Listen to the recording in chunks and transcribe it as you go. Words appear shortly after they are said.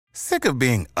Sick of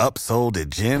being upsold at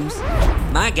gyms?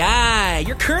 My guy,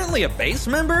 you're currently a base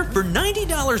member? For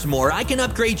 $90 more, I can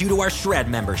upgrade you to our Shred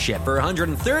membership. For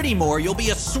 $130 more, you'll be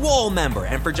a Swole member.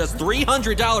 And for just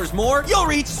 $300 more, you'll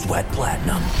reach Sweat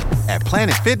Platinum. At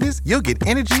Planet Fitness, you'll get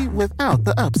energy without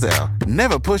the upsell.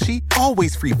 Never pushy,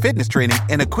 always free fitness training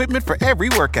and equipment for every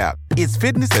workout. It's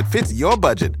fitness that fits your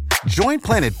budget. Join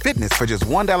Planet Fitness for just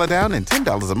 $1 down and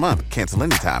 $10 a month. Cancel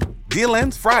anytime. Deal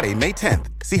ends Friday, May 10th.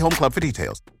 See Home Club for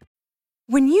details.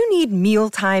 When you need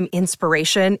mealtime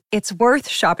inspiration, it's worth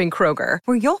shopping Kroger,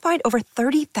 where you'll find over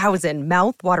 30,000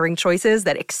 mouth-watering choices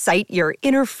that excite your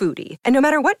inner foodie. And no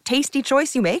matter what tasty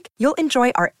choice you make, you'll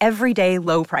enjoy our everyday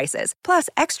low prices, plus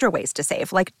extra ways to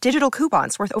save, like digital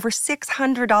coupons worth over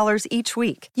 $600 each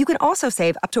week. You can also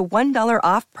save up to $1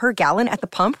 off per gallon at the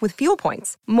pump with fuel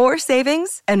points. More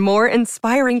savings and more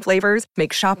inspiring flavors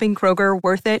make shopping Kroger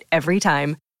worth it every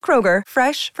time. Kroger,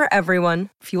 fresh for everyone.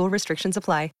 Fuel restrictions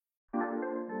apply.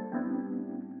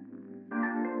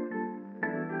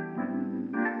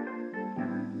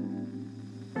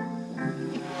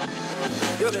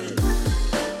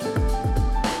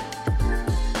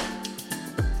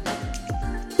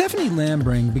 Stephanie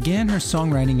Lambring began her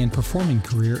songwriting and performing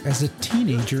career as a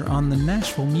teenager on the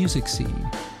Nashville music scene.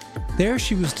 There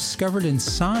she was discovered and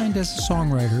signed as a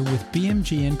songwriter with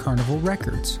BMG and Carnival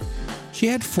Records. She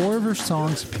had 4 of her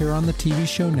songs appear on the TV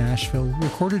show Nashville,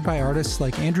 recorded by artists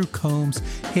like Andrew Combs,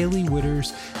 Hayley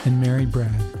Witters, and Mary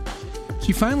Brad.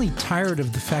 She finally tired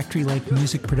of the factory-like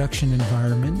music production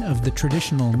environment of the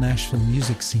traditional Nashville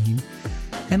music scene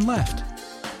and left.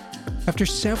 After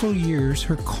several years,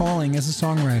 her calling as a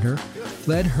songwriter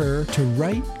led her to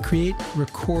write, create,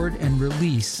 record, and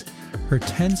release her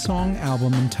 10-song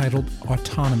album entitled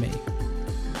Autonomy.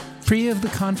 Free of the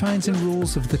confines and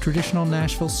rules of the traditional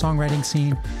Nashville songwriting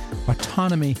scene,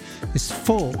 Autonomy is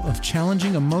full of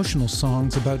challenging emotional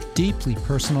songs about deeply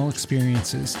personal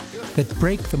experiences that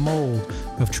break the mold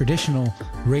of traditional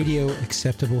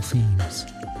radio-acceptable themes.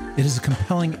 It is a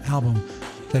compelling album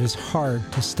that is hard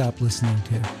to stop listening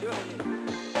to.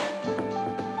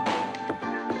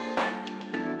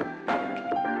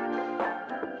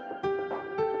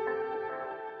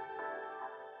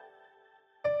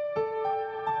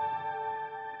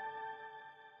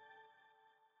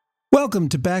 Welcome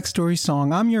to Backstory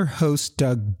Song. I'm your host,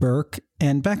 Doug Burke,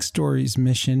 and Backstory's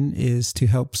mission is to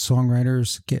help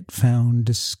songwriters get found,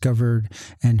 discovered,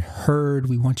 and heard.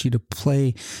 We want you to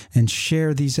play and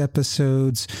share these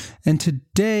episodes. And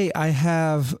today I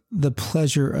have the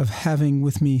pleasure of having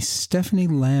with me Stephanie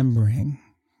Lambring.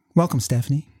 Welcome,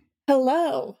 Stephanie.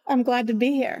 Hello. I'm glad to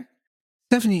be here.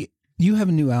 Stephanie, you have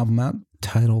a new album out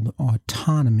titled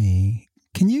Autonomy.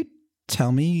 Can you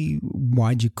tell me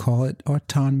why'd you call it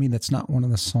Autonomy? That's not one of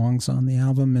the songs on the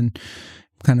album, and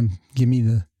kind of give me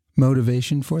the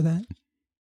motivation for that.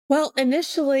 Well,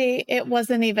 initially, it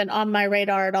wasn't even on my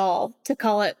radar at all to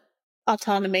call it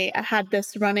Autonomy. I had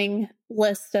this running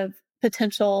list of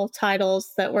potential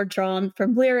titles that were drawn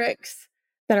from lyrics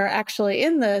that are actually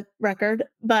in the record.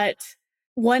 But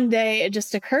one day it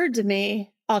just occurred to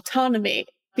me, Autonomy,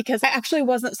 because I actually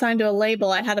wasn't signed to a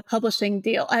label. I had a publishing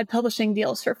deal. I had publishing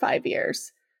deals for 5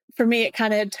 years. For me, it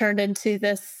kind of had turned into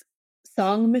this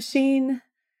song machine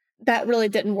that really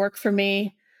didn't work for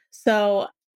me. So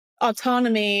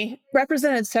Autonomy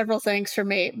represented several things for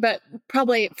me, but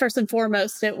probably first and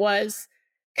foremost, it was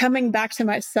coming back to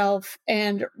myself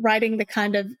and writing the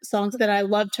kind of songs that I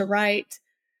love to write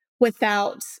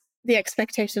without the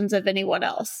expectations of anyone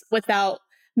else, without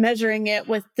measuring it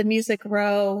with the Music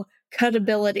Row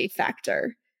cutability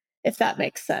factor, if that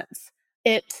makes sense.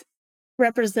 It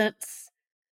represents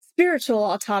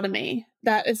spiritual autonomy.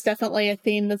 That is definitely a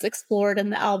theme that's explored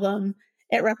in the album.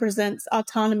 It represents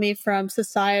autonomy from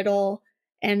societal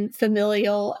and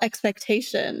familial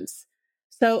expectations.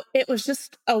 So it was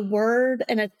just a word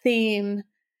and a theme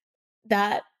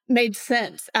that made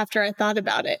sense after I thought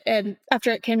about it. And after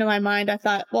it came to my mind, I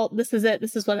thought, well, this is it.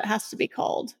 This is what it has to be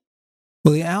called.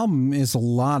 Well, the album is a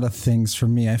lot of things for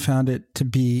me. I found it to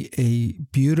be a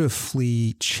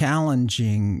beautifully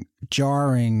challenging,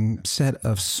 jarring set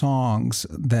of songs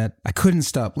that I couldn't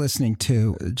stop listening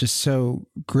to. Just so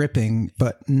gripping,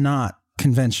 but not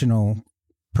conventional,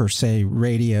 per se,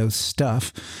 radio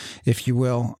stuff, if you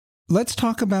will. Let's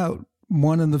talk about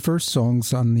one of the first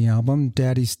songs on the album,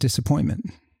 Daddy's Disappointment.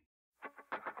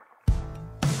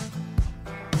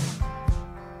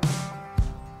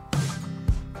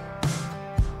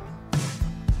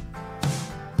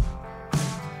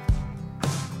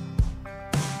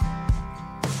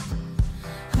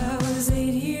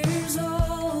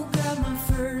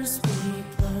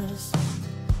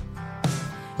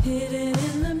 Hidden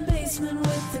in the basement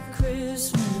with the the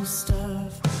Christmas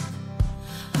stuff.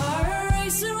 Heart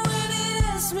racing when it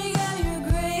asked me, got your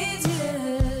grades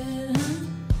yet?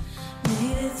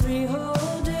 Needed 3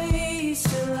 whole days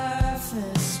to laugh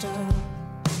and stuff.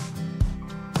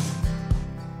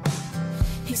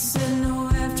 He said no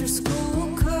after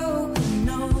school Coke and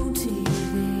no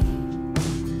TV.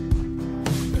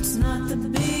 It's not the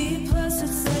B plus,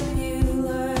 it's that you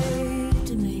lied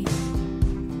to me.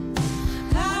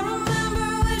 I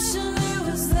remember wishing it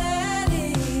was that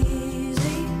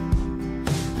easy.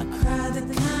 I cried the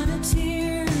kind of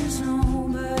tears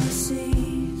nobody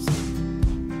sees.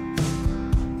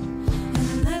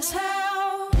 And that's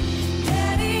how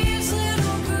Daddy's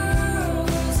little girl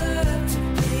grows up to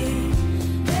be.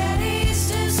 Daddy's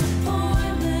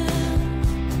disappointment,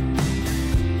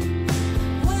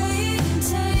 waiting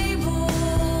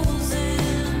tables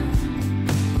and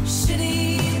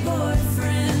shitty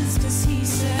boyfriends, 'cause he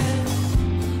said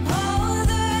all of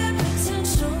that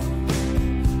potential,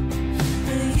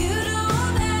 but you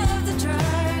don't have the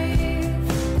drive.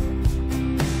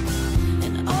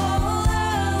 And all I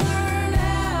learned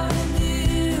how to do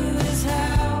is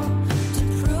how to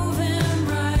prove him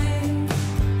right.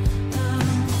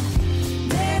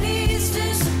 Daddy's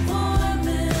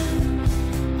disappointment,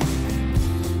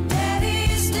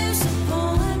 Daddy's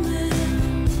disappointment,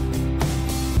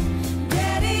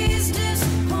 Daddy's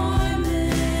disappointment.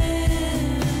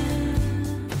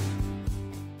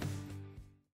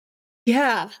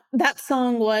 Yeah, that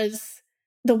song was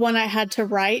the one I had to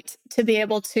write to be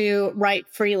able to write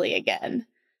freely again.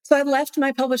 So I left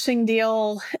my publishing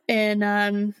deal in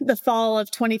the fall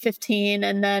of 2015,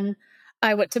 and then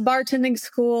I went to bartending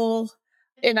school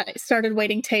and I started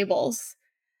waiting tables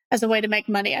as a way to make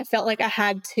money. I felt like I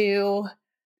had to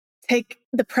take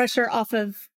the pressure off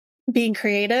of being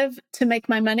creative to make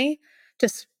my money,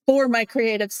 just for my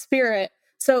creative spirit.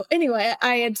 So anyway,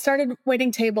 I had started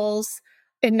waiting tables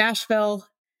in Nashville.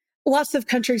 Lots of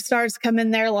country stars come in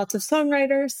there, lots of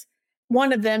songwriters.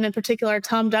 One of them in particular,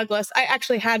 Tom Douglas, I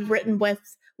actually had written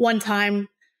with one time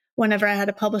whenever I had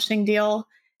a publishing deal.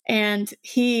 And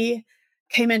he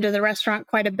came into the restaurant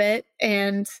quite a bit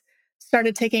and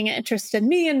started taking an interest in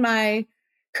me and my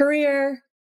career.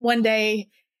 One day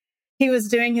he was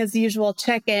doing his usual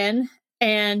check-in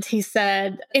and he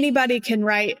said, anybody can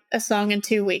write a song in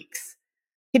 2 weeks.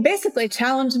 He basically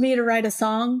challenged me to write a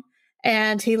song,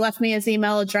 and he left me his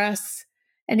email address.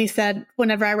 And he said,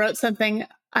 whenever I wrote something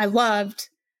I loved,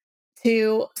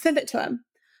 to send it to him.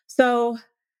 So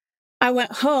I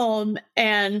went home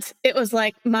and it was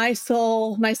like my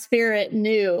soul, my spirit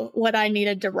knew what I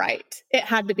needed to write. It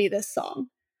had to be this song.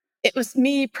 It was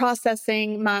me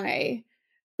processing my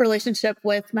relationship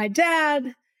with my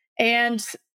dad and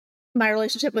my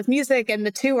relationship with music. And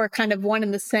the two were kind of one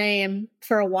and the same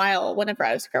for a while whenever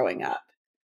I was growing up.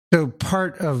 So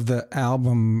part of the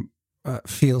album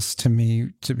feels to me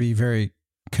to be very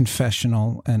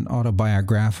confessional and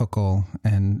autobiographical,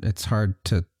 and it's hard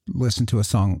to listen to a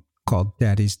song called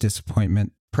Daddy's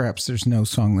Disappointment. Perhaps there's no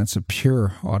song that's a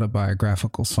pure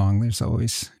autobiographical song. There's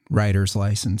always writer's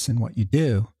license in what you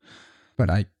do, but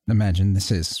I imagine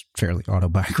this is fairly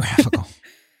autobiographical.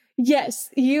 Yes,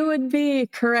 you would be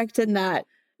correct in that.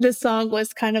 This song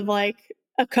was kind of like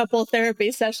a couple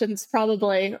therapy sessions,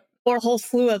 probably, or a whole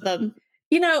slew of them.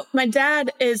 You know, my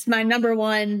dad is my number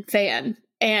one fan.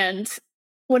 And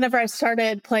whenever I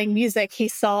started playing music, he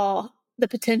saw the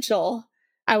potential.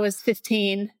 I was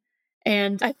 15.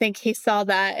 And I think he saw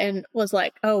that and was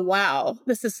like, oh, wow,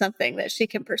 this is something that she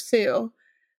can pursue.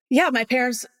 Yeah, my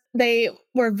parents, they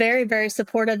were very, very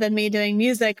supportive in me doing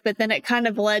music. But then it kind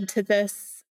of led to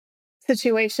this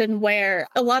situation where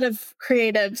a lot of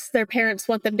creatives, their parents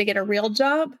want them to get a real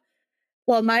job.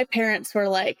 Well, my parents were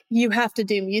like, you have to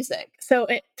do music. So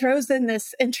it throws in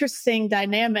this interesting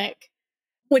dynamic,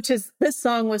 which is this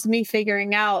song was me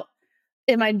figuring out,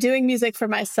 am I doing music for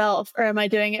myself or am I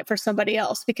doing it for somebody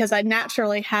else? Because I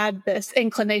naturally had this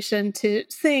inclination to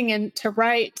sing and to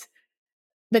write.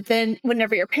 But then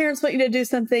whenever your parents want you to do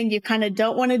something, you kind of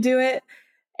don't want to do it.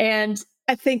 And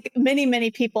I think many,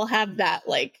 many people have that,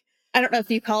 like, I don't know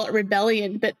if you call it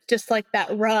rebellion, but just like that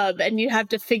rub. And you have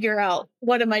to figure out,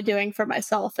 what am I doing for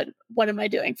myself and what am I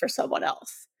doing for someone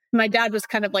else? My dad was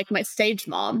kind of like my stage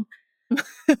mom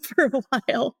for a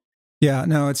while. Yeah,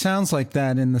 no, it sounds like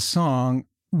that in the song.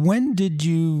 When did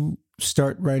you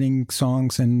start writing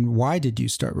songs and why did you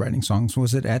start writing songs?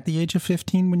 Was it at the age of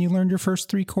 15 when you learned your first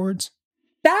 3 chords?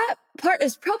 That part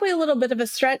is probably a little bit of a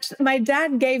stretch. My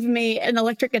dad gave me an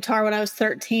electric guitar when I was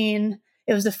 13.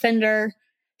 It was a Fender.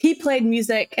 He played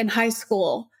music in high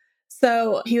school.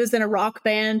 So he was in a rock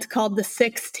band called the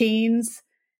 16s.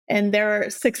 and there were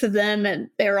 6 of them and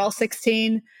they were all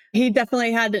 16. He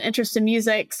definitely had an interest in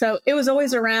music. So it was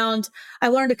always around. I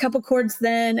learned a couple chords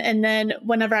then. And then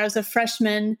whenever I was a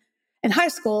freshman in high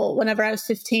school, whenever I was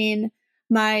 15,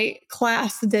 my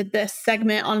class did this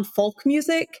segment on folk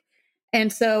music.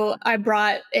 And so I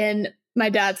brought in my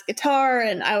dad's guitar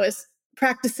and I was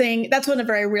practicing. That's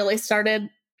whenever I really started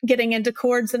getting into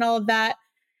chords and all of that.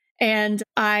 And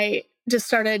I just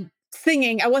started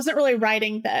singing. I wasn't really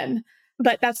writing then,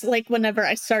 but that's like whenever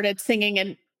I started singing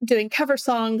and doing cover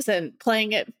songs and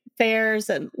playing at fairs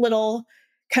and little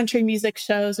country music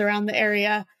shows around the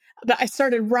area. But I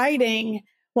started writing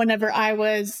whenever I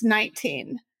was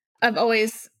 19. I've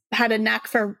always had a knack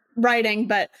for writing,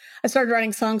 but I started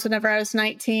writing songs whenever I was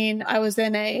 19. I was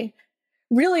in a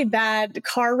really bad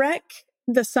car wreck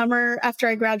the summer after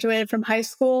I graduated from high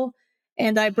school,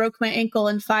 and I broke my ankle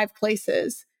in 5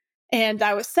 places. And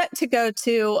I was set to go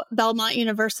to Belmont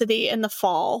University in the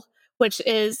fall, which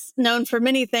is known for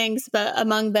many things, but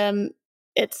among them,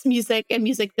 it's music and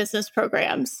music business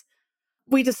programs.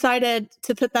 We decided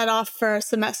to put that off for a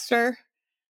semester.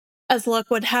 As luck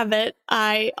would have it,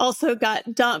 I also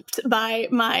got dumped by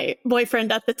my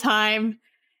boyfriend at the time,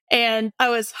 and I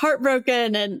was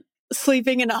heartbroken and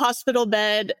sleeping in a hospital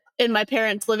bed in my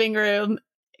parents' living room,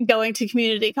 going to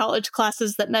community college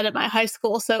classes that met at my high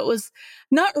school. So it was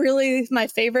not really my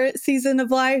favorite season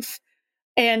of life.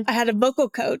 And I had a vocal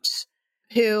coach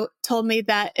who told me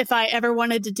that if I ever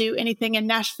wanted to do anything in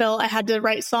Nashville, I had to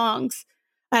write songs.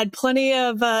 I had plenty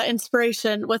of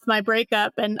inspiration with my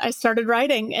breakup, and I started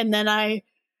writing. And then I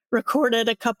recorded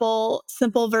a couple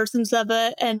simple versions of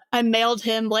it, and I mailed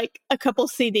him like a couple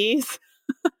CDs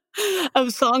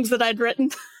of songs that I'd written.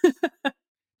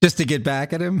 Just to get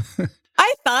back at him?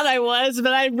 I thought I was,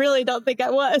 but I really don't think I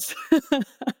was.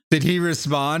 Did he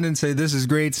respond and say, this is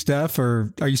great stuff?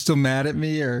 Or are you still mad at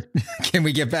me? Or can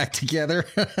we get back together?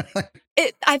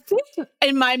 I think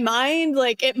in my mind,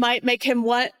 like it might make him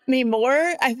want me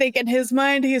more. I think in his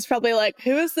mind, he's probably like,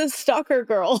 who is this stalker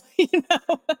girl?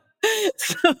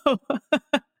 So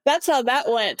that's how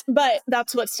that went. But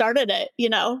that's what started it.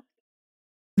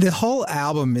 The whole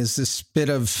album is this bit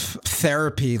of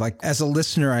therapy. Like as a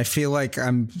listener, I feel like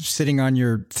I'm sitting on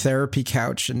your therapy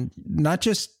couch, and not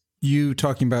just you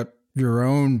talking about your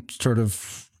own sort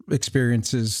of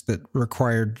experiences that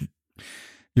required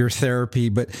your therapy,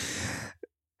 but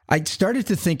I started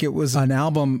to think it was an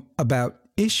album about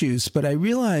issues, but I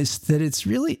realized that it's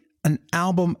really an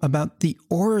album about the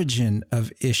origin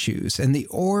of issues and the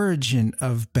origin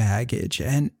of baggage.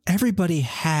 And everybody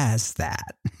has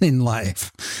that in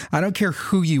life. I don't care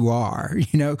who you are,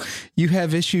 you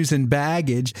have issues and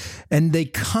baggage, and they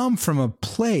come from a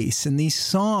place. And these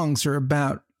songs are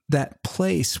about that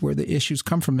place where the issues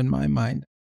come from, in my mind.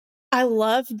 I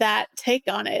love that take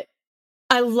on it.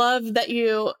 I love that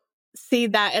you see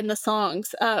that in the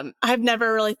songs. I've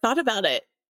never really thought about it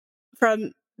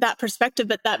from that perspective,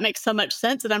 but that makes so much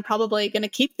sense. And I'm probably going to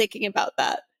keep thinking about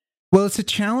that. Well, it's a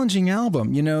challenging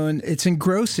album, and it's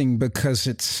engrossing because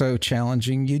it's so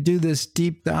challenging. You do this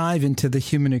deep dive into the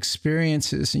human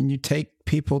experiences, and you take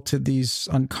people to these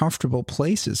uncomfortable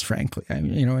places, frankly.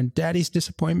 And Daddy's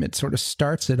Disappointment sort of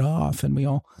starts it off, and we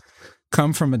all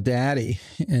come from a daddy.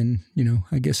 And,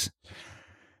 I guess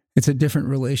it's a different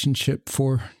relationship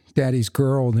for Daddy's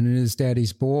girl than it is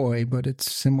Daddy's boy, but it's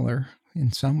similar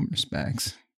in some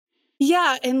respects.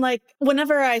 Yeah. And like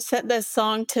whenever I sent this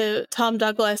song to Tom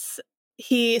Douglas,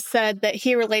 he said that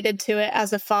he related to it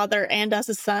as a father and as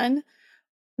a son.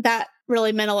 That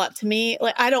really meant a lot to me.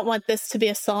 Like, I don't want this to be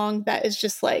a song that is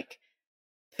just like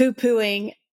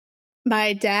poo-pooing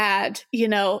my dad.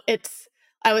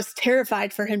 I was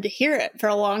terrified for him to hear it for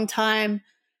a long time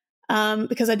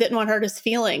because I didn't want to hurt his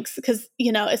feelings. Because,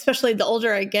 especially the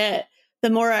older I get, the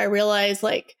more I realize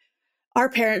like, our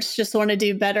parents just want to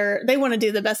do better. They want to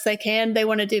do the best they can. They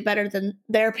want to do better than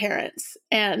their parents.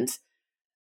 And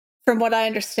from what I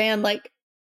understand, like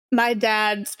my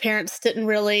dad's parents didn't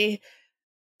really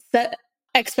set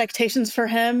expectations for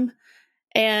him.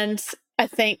 And I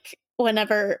think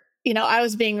whenever, I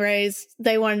was being raised,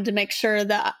 they wanted to make sure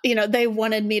that, they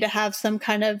wanted me to have some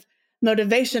kind of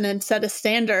motivation and set a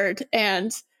standard.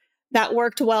 And that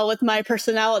worked well with my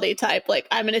personality type. Like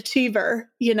I'm an achiever,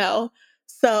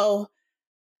 So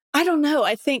I don't know.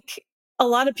 I think a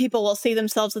lot of people will see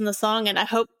themselves in the song, and I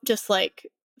hope just like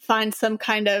find some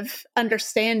kind of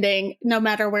understanding no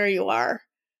matter where you are.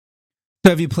 So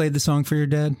have you played the song for your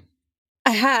dad?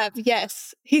 I have,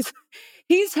 yes. He's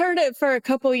heard it for a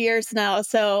couple years now,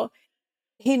 so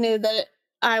he knew that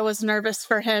I was nervous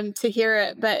for him to hear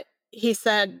it, but he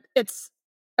said it's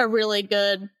a really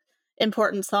good,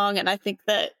 important song, and I think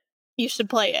that you should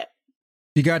play it.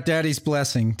 You got Daddy's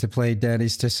blessing to play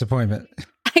Daddy's Disappointment.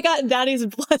 I got Daddy's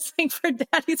blessing for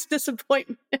Daddy's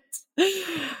disappointment.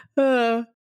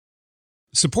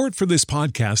 Support for this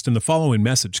podcast and the following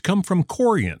message come from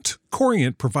Corient.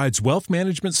 Corient provides wealth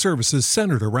management services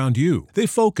centered around you. They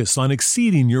focus on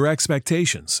exceeding your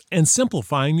expectations and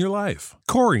simplifying your life.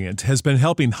 Corient has been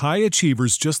helping high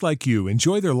achievers just like you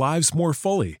enjoy their lives more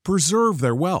fully, preserve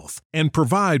their wealth, and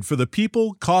provide for the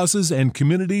people, causes, and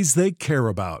communities they care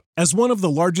about. As one of the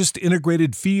largest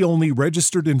integrated fee-only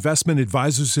registered investment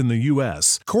advisors in the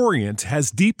U.S., Corient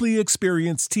has deeply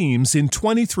experienced teams in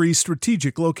 23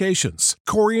 strategic locations.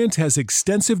 Corient has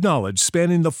extensive knowledge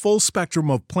spanning the full spectrum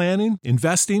of planning,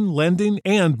 investing, lending,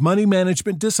 and money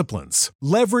management disciplines.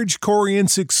 Leverage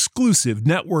Corient's exclusive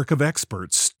network of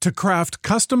experts to craft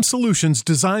custom solutions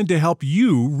designed to help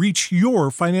you reach your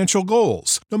financial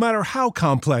goals, no matter how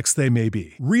complex they may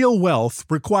be. Real wealth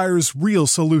requires real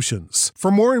solutions. For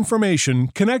more information,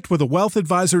 connect with a wealth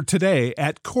advisor today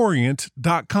at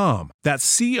Corient.com.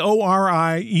 That's Corient.com.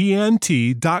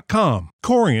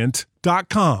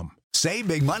 Corient.com. Save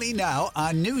big money now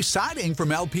on new siding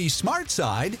from LP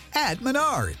SmartSide at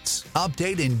Menards.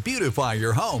 Update and beautify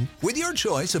your home with your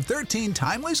choice of 13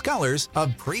 timeless colors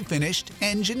of pre-finished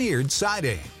engineered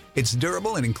siding. It's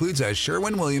durable and includes a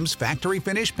Sherwin-Williams factory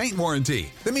finish paint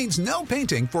warranty that means no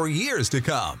painting for years to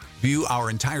come. View our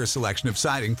entire selection of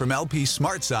siding from LP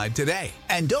SmartSide today.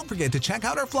 And don't forget to check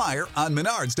out our flyer on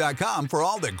Menards.com for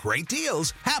all the great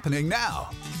deals happening now.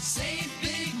 Save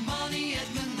big money at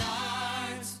Menards.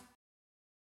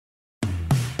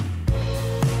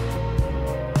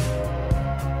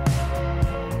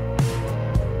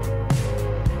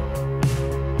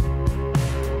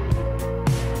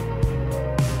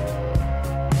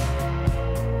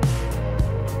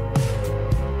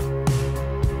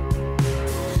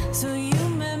 So you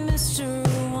met Mr.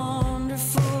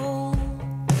 Wonderful.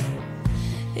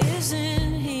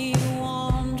 Isn't he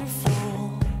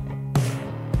wonderful?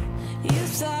 You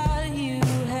thought you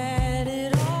had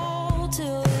it all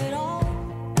till it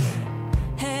all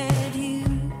had you.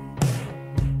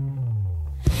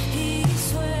 He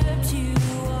swept you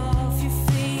off your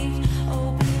feet,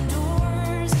 opened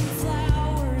doors and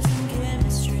flowers and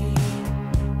chemistry.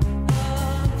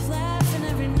 Up laughing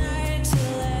every night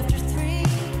till after 3.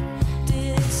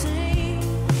 Did it seem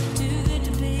too good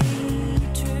to be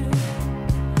true?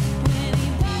 When he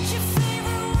bought your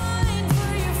favorite wine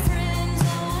for your friends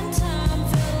all one time,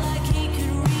 felt like he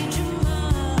could read your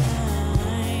mind.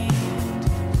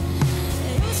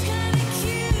 It was kinda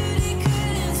cute, he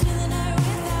couldn't spend the night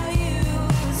without you.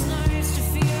 It was nice to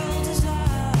feel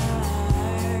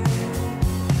desire,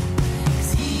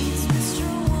 'cause he's Mr.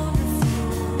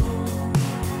 Wonderful.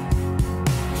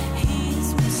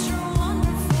 He's Mr.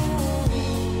 Wonderful.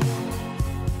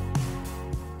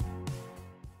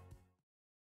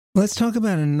 Let's talk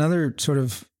about another sort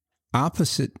of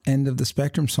opposite end of the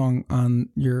spectrum song on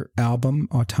your album,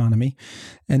 Autonomy,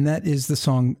 and that is the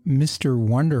song Mr.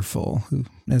 Wonderful, who,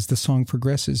 as the song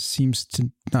progresses, seems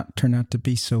to not turn out to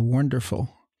be so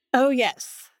wonderful. Oh,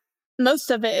 yes.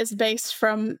 Most of it is based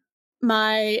from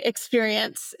my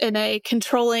experience in a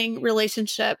controlling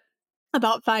relationship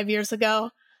about 5 years ago,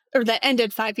 or that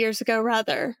ended 5 years ago,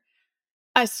 rather.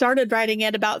 I started writing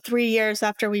it about 3 years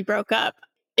after we broke up.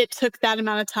 It took that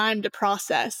amount of time to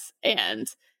process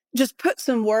and just put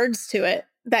some words to it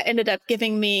that ended up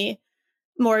giving me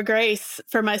more grace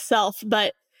for myself.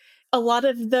 But a lot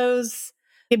of those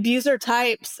abuser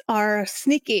types are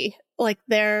sneaky, like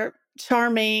they're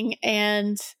charming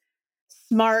and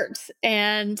smart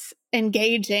and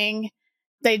engaging.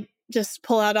 They just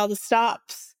pull out all the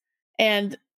stops.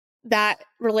 And that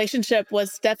relationship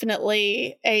was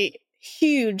definitely a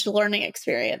huge learning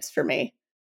experience for me.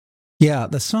 Yeah,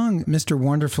 the song Mr.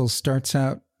 Wonderful starts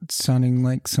out sounding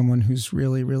like someone who's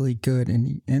really, really good, and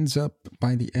he ends up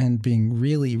by the end being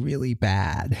really, really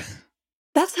bad.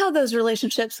 That's how those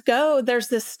relationships go. There's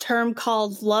this term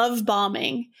called love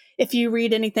bombing. If you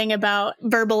read anything about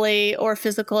verbally or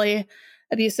physically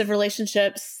abusive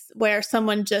relationships, where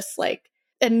someone just like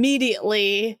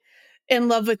immediately in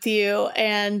love with you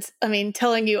and, I mean,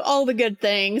 telling you all the good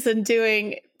things and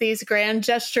doing these grand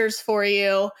gestures for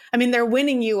you. I mean, they're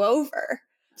winning you over.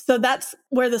 So that's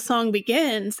where the song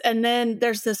begins. And then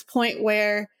there's this point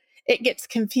where it gets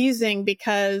confusing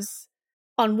because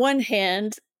on one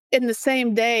hand, in the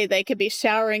same day, they could be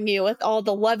showering you with all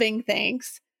the loving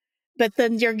things, but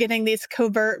then you're getting these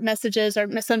covert messages or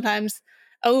sometimes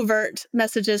overt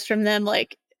messages from them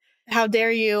like, how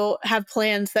dare you have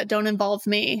plans that don't involve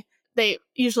me? They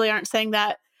usually aren't saying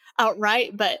that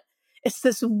outright, but it's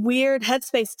this weird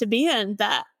headspace to be in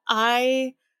that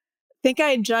I think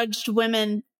I judged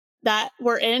women that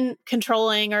were in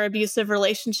controlling or abusive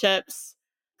relationships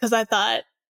because I thought,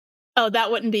 oh,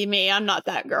 that wouldn't be me. I'm not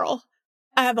that girl.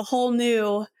 I have a whole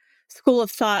new school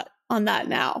of thought on that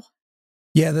now.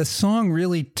 Yeah, the song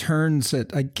really turns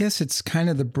it. I guess it's kind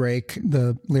of the break,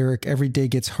 the lyric, every day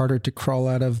gets harder to crawl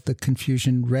out of the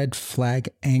confusion, red flag,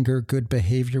 anger, good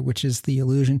behavior, which is the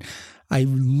illusion. I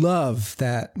love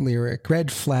that lyric, red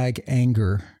flag,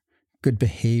 anger, good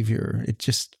behavior. It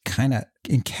just kind of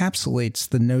encapsulates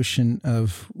the notion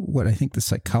of what I think the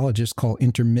psychologists call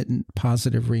intermittent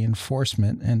positive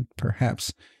reinforcement. And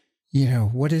perhaps,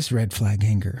 what is red flag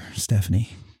anger,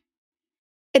 Stephanie?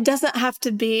 It doesn't have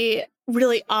to be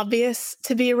really obvious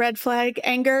to be red flag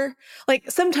anger.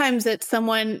 Like sometimes it's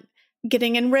someone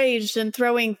getting enraged and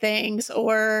throwing things,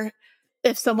 or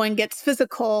if someone gets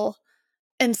physical.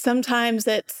 And sometimes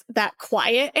it's that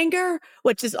quiet anger,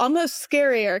 which is almost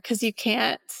scarier because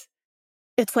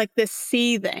it's like this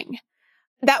seething.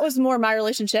 That was more my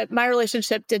relationship. My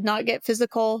relationship did not get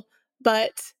physical,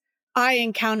 but I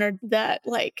encountered that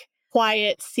like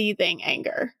quiet, seething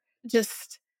anger,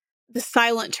 just the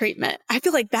silent treatment. I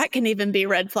feel like that can even be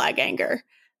red flag anger,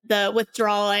 the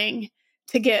withdrawing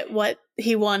to get what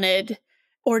he wanted,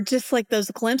 or just like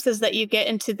those glimpses that you get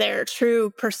into their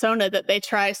true persona that they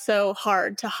try so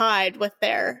hard to hide with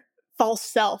their false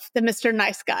self, the Mr.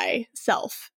 Nice Guy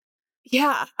self.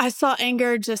 Yeah, I saw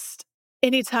anger just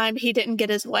anytime he didn't get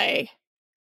his way.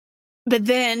 But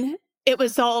then it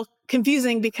was all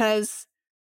confusing because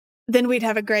then we'd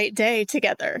have a great day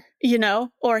together,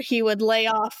 or he would lay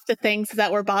off the things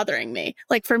that were bothering me.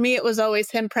 Like for me, it was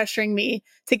always him pressuring me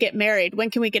to get married. When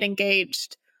can we get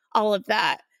engaged? All of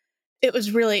that. It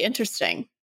was really interesting.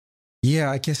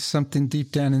 Yeah, I guess something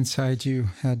deep down inside you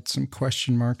had some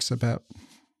question marks about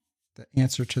the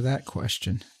answer to that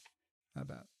question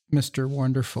about Mr.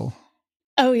 Wonderful.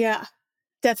 Oh, yeah,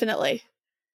 definitely.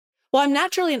 Well, I'm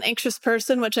naturally an anxious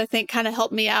person, which I think kind of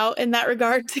helped me out in that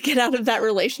regard to get out of that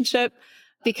relationship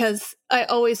because I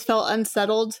always felt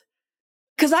unsettled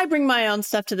because I bring my own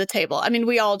stuff to the table. I mean,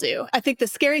 we all do. I think the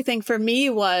scary thing for me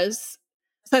was,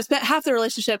 so I spent half the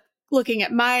relationship looking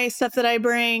at my stuff that I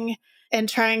bring and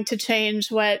trying to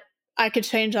change what I could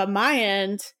change on my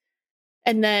end.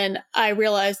 And then I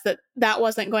realized that that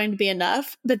wasn't going to be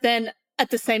enough. But then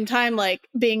at the same time, like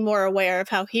being more aware of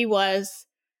how he was,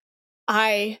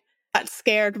 I got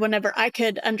scared whenever I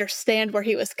could understand where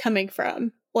he was coming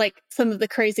from, like some of the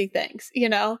crazy things,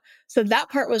 So that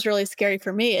part was really scary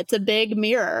for me. It's a big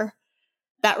mirror.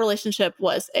 That relationship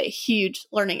was a huge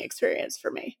learning experience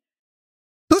for me.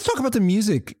 Let's talk about the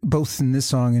music, both in this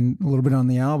song and a little bit on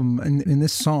the album. And in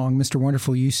this song, Mr.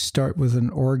 Wonderful, you start with an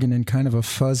organ and kind of a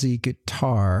fuzzy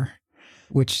guitar,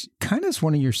 which kind of is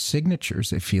one of your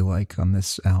signatures, I feel like, on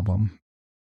this album.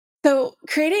 So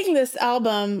creating this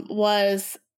album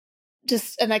was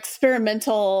just an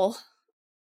experimental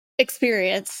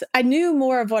experience. I knew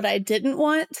more of what I didn't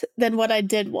want than what I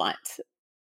did want,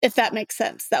 if that makes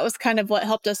sense. That was kind of what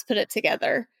helped us put it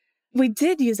together. We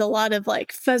did use a lot of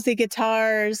like fuzzy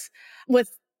guitars. With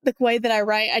the way that I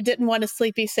write, I didn't want a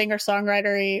sleepy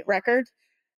singer-songwriter-y record.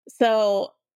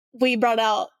 So we brought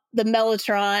out the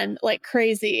Mellotron like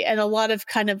crazy and a lot of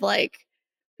kind of like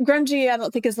grungy, I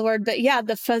don't think is the word, but yeah,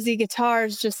 the fuzzy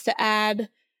guitars just to add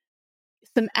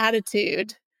some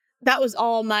attitude. That was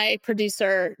all my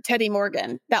producer, Teddy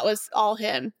Morgan. That was all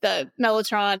him, the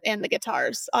Mellotron and the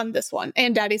guitars on this one,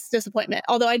 and Daddy's Disappointment.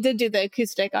 Although I did do the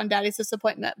acoustic on Daddy's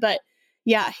Disappointment. But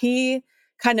yeah, he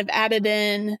kind of added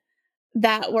in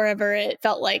that wherever it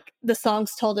felt like the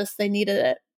songs told us they needed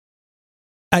it.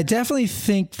 I definitely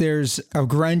think there's a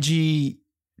grungy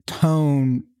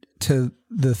tone to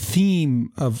the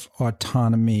theme of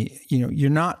autonomy.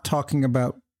 You're not talking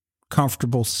about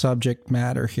comfortable subject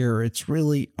matter here. It's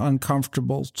really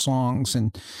uncomfortable songs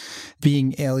and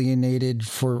being alienated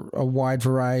for a wide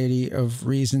variety of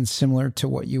reasons, similar to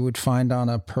what you would find on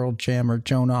a Pearl Jam or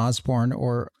Joan Osborne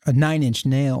or a Nine Inch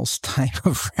Nails type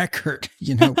of record,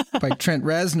 by Trent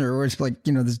Reznor, where it's like,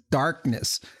 this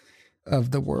darkness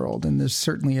of the world. And there's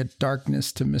certainly a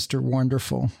darkness to Mr.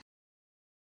 Wonderful.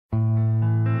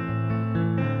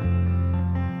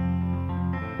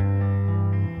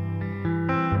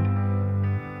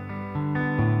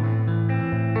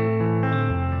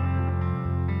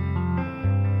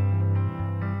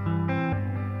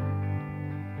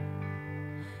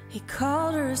 He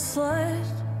called her a slut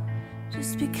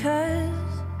just because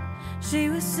she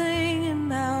was singing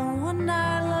about one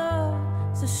night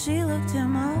love. So she looked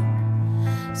him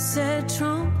up, said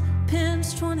Trump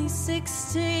pins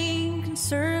 2016,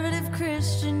 conservative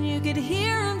Christian. You could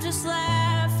hear him just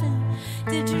laughing.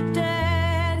 Did your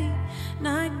daddy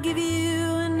not give give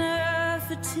you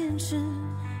enough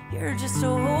attention. You're just a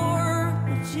whore,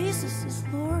 but Jesus is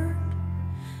Lord.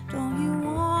 Don't you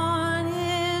want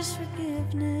his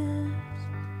forgiveness?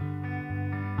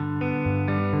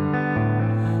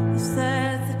 Is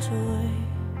that the joy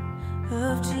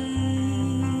of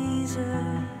Jesus?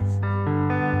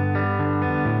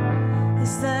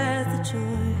 Is that the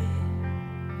joy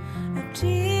of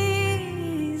Jesus?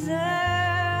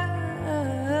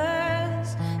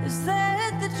 Is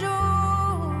that the joy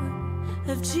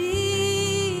of Jesus?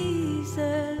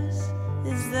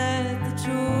 Is that the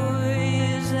joy?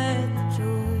 Is that the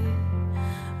joy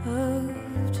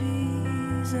of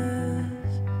Jesus?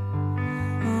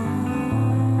 Oh.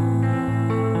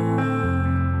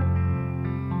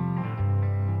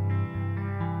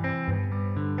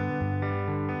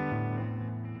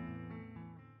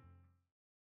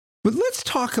 But let's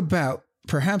talk about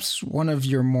perhaps one of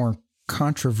your more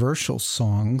controversial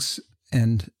songs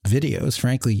and videos,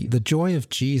 frankly, The Joy of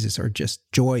Jesus, or just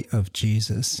Joy of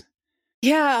Jesus.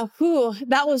 Yeah,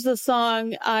 that was the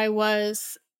song I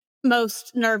was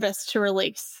most nervous to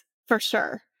release, for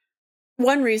sure.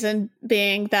 One reason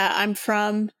being that I'm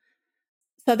from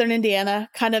Southern Indiana,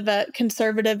 kind of a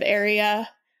conservative area.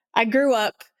 I grew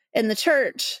up in the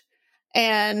church,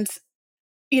 and,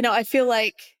 I feel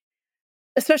like,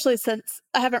 especially since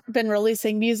I haven't been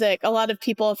releasing music, a lot of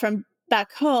people from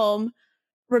back home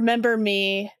remember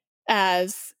me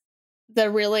as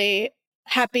the really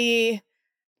happy,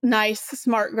 nice,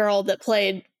 smart girl that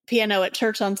played piano at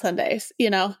church on Sundays,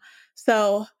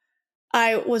 So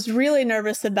I was really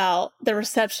nervous about the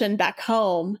reception back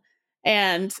home.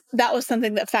 And that was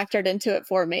something that factored into it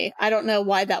for me. I don't know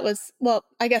why that was. Well,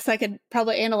 I guess I could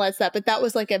probably analyze that, but that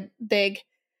was like a big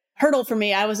hurdle for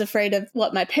me. I was afraid of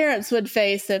what my parents would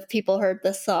face if people heard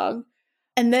this song.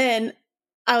 And then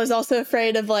I was also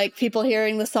afraid of like people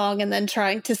hearing the song and then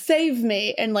trying to save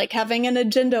me and like having an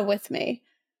agenda with me.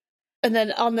 And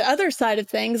then on the other side of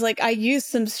things, like I used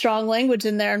some strong language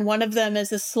in there, and one of them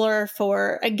is a slur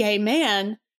for a gay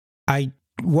man. I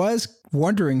was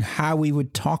wondering how we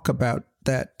would talk about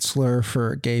that slur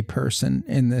for a gay person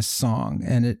in this song.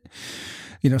 And it,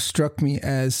 struck me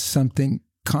as something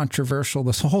controversial.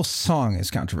 This whole song is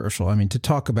controversial. I mean, to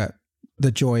talk about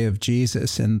the joy of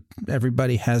Jesus, and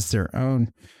everybody has their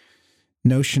own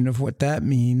notion of what that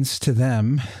means to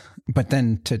them. But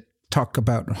then to talk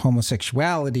about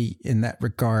homosexuality in that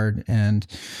regard and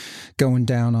going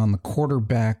down on the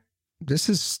quarterback, this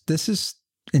is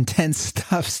intense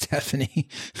stuff, Stephanie.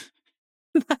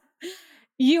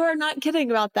 You are not kidding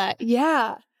about that.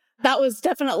 Yeah. That was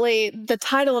definitely the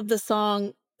title of the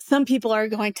song. Some people are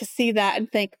going to see that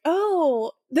and think,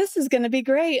 oh, this is going to be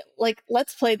great. Like,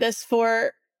 let's play this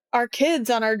for our kids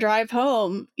on our drive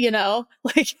home,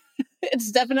 Like,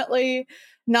 it's definitely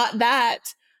not that.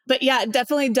 But yeah, it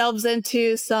definitely delves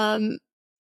into some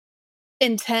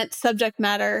intense subject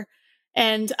matter.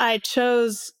 And I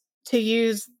chose to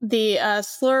use the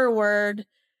slur word.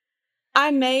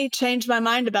 I may change my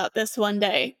mind about this one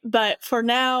day, but for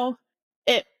now,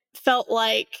 it felt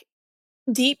like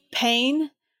deep pain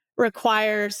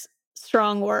requires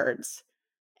strong words.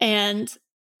 And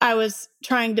I was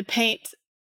trying to paint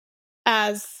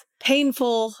as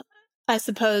painful, I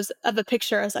suppose, of a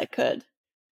picture as I could,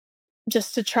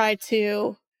 just to try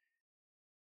to,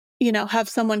 have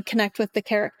someone connect with the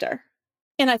character.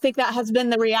 And I think that has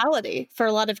been the reality for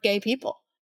a lot of gay people.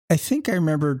 I think I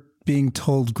remember being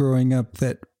told growing up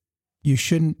that you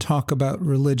shouldn't talk about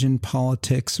religion,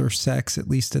 politics, or sex, at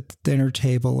least at the dinner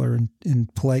table or in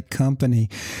polite company.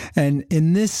 And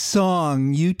in this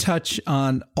song, you touch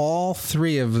on all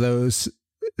three of those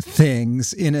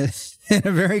things in a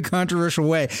very controversial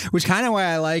way, which kind of why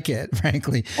I like it,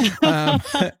 frankly. A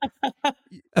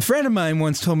friend of mine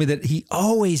once told me that he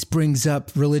always brings up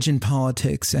religion,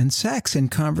 politics, and sex in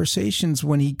conversations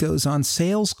when he goes on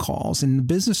sales calls in the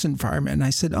business environment. And I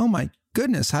said, oh my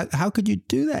goodness, how could you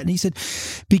do that? And he said,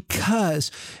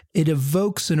 because it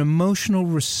evokes an emotional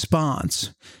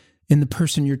response in the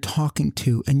person you're talking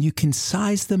to, and you can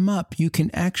size them up. You can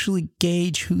actually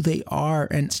gauge who they are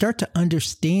and start to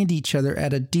understand each other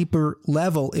at a deeper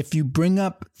level if you bring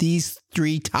up these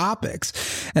three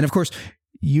topics. And of course,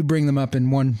 you bring them up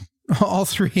in all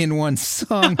three in one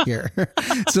song here.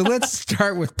 So let's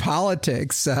start with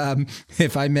politics,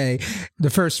 if I may. The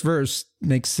first verse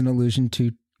makes an allusion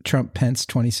to Trump-Pence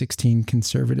 2016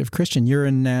 conservative Christian. You're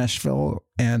in Nashville,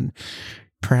 and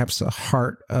perhaps the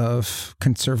heart of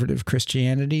conservative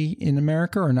Christianity in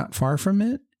America, or not far from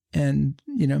it. And,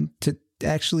 to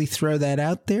actually throw that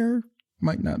out there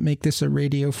might not make this a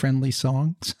radio-friendly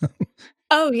song. So.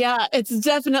 Oh, yeah. It's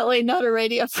definitely not a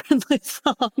radio-friendly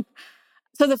song.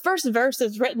 So the first verse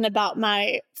is written about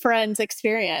my friend's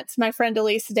experience. My friend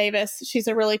Elise Davis, she's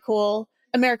a really cool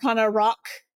Americana rock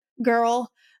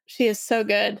girl. She is so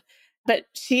good. But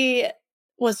she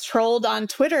was trolled on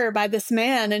Twitter by this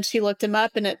man, and she looked him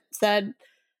up, and it said,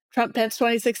 Trump Pence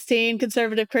 2016,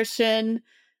 conservative Christian,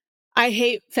 I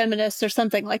hate feminists or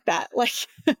something like that. Like,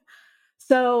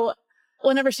 so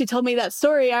whenever she told me that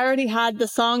story, I already had the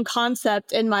song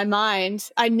concept in my mind.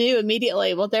 I knew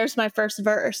immediately, well, there's my first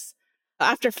verse.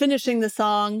 After finishing the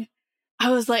song, I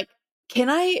was like, can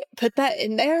I put that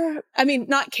in there? I mean,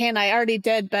 not can I already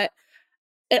did, but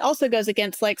it also goes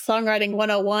against like songwriting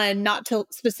 101, not to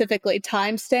specifically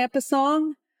timestamp a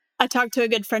song. I talked to a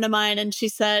good friend of mine and she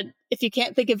said, if you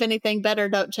can't think of anything better,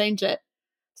 don't change it.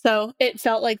 So it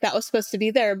felt like that was supposed to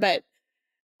be there, but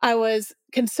I was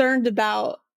concerned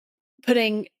about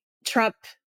putting Trump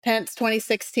Pence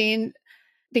 2016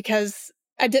 because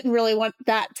I didn't really want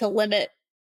that to limit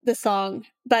the song.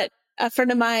 But a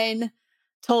friend of mine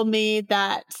told me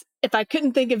that if I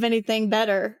couldn't think of anything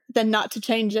better, then not to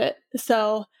change it.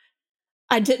 So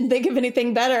I didn't think of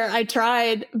anything better. I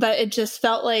tried, but it just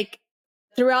felt like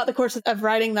throughout the course of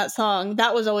writing that song,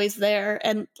 that was always there.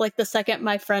 And like the second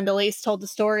my friend Elise told the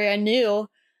story, I knew.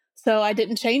 So I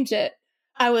didn't change it.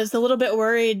 I was a little bit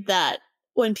worried that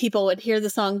when people would hear the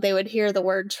song, they would hear the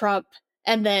word Trump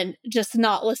and then just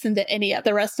not listen to any of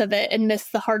the rest of it and miss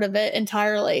the heart of it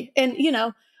entirely. And, you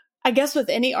know, I guess with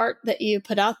any art that you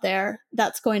put out there,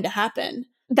 that's going to happen.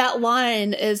 That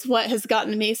line is what has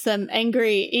gotten me some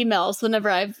angry emails whenever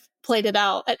I've played it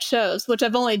out at shows, which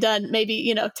I've only done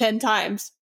maybe, 10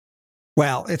 times.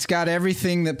 Well, it's got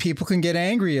everything that people can get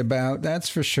angry about, that's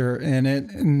for sure, in it.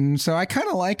 And so I kind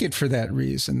of like it for that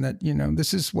reason, that,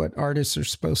 this is what artists are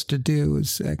supposed to do,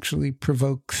 is actually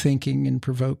provoke thinking and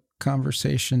provoke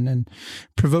conversation and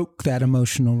provoke that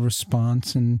emotional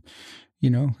response. And,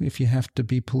 if you have to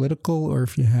be political or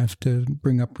if you have to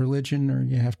bring up religion or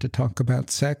you have to talk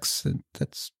about sex,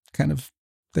 that's kind of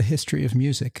the history of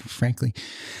music, frankly.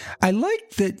 I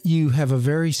like that you have a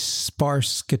very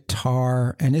sparse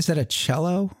guitar. And is that a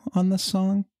cello on the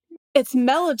song? It's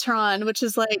Mellotron, which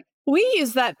is like, we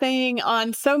use that thing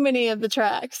on so many of the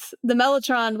tracks. The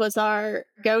Mellotron was our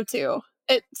go-to.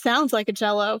 It sounds like a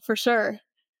cello for sure.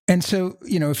 And so,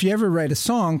 if you ever write a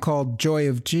song called Joy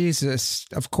of Jesus,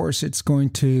 of course, it's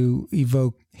going to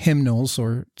evoke hymnals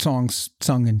or songs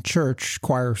sung in church,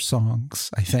 choir songs,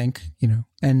 I think,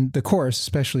 and the chorus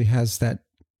especially has that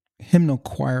hymnal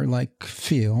choir-like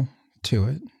feel to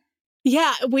it.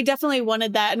 Yeah, we definitely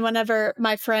wanted that. And whenever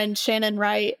my friend Shannon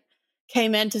Wright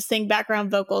came in to sing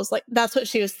background vocals, like that's what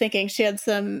she was thinking. She had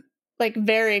some like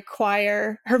very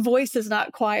choir, her voice is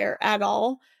not choir at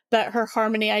all, but her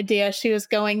harmony idea, she was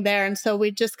going there. And so we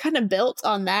just kind of built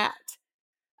on that.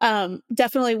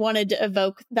 Definitely wanted to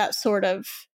evoke that sort of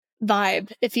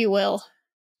vibe, if you will.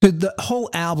 The whole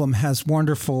album has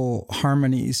wonderful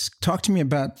harmonies. Talk to me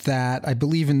about that. I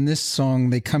believe in this song,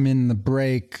 they come in the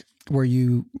break where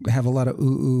you have a lot of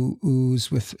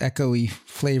oohs with echoey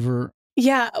flavor.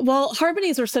 Yeah, well,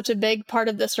 harmonies were such a big part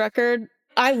of this record.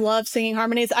 I love singing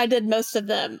harmonies. I did most of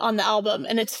them on the album,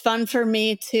 and it's fun for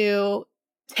me to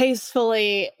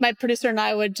tastefully, my producer and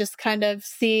I would just kind of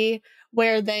see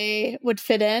where they would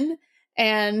fit in.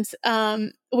 And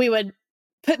we would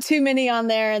put too many on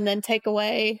there and then take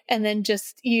away and then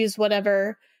just use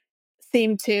whatever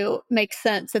seemed to make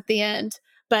sense at the end.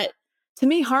 But to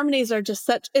me, harmonies are just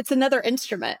it's another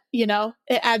instrument,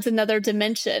 it adds another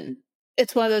dimension.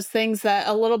 It's one of those things that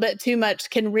a little bit too much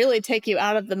can really take you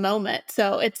out of the moment.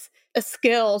 So it's a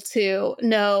skill to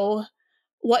know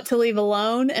what to leave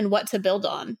alone and what to build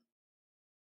on.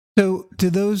 So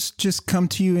do those just come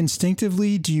to you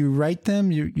instinctively? Do you write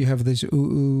them? You have these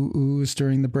oohs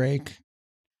during the break?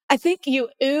 I think you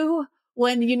ooh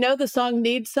when you know the song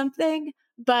needs something,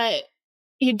 but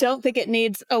you don't think it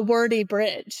needs a wordy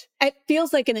bridge. It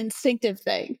feels like an instinctive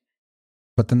thing.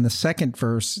 But then the second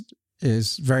verse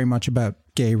is very much about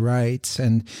gay rights.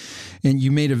 And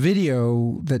you made a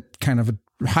video that kind of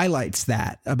highlights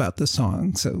that about the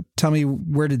song. So tell me,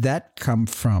 where did that come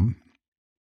from?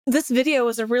 This video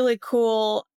was a really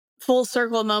cool full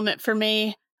circle moment for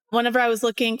me. Whenever I was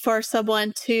looking for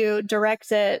someone to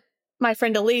direct it, my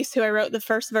friend Elise, who I wrote the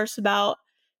first verse about,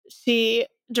 she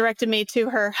directed me to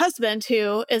her husband,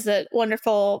 who is a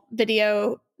wonderful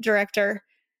video director.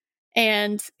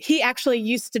 And he actually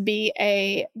used to be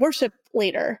a worship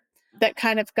leader that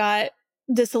kind of got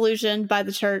disillusioned by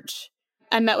the church.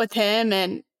 I met with him,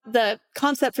 and the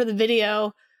concept for the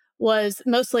video was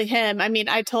mostly him. I mean,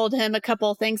 I told him a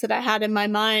couple of things that I had in my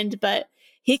mind, but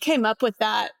he came up with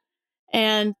that.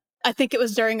 And I think it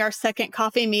was during our second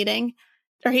coffee meeting.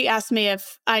 or he asked me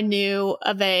if I knew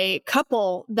of a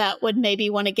couple that would maybe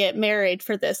want to get married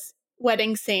for this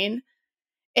wedding scene.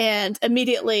 And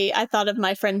immediately I thought of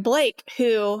my friend Blake,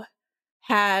 who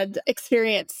had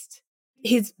experienced,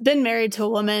 he's been married to a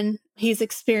woman, he's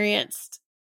experienced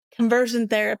conversion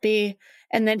therapy,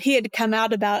 and then he had come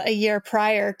out about a year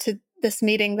prior to this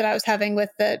meeting that I was having with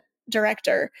the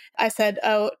director. I said,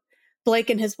 oh, Blake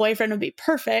and his boyfriend would be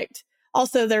perfect.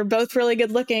 Also, they're both really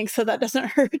good looking, so that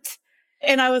doesn't hurt.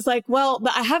 And I was like, well,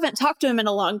 but I haven't talked to him in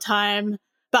a long time,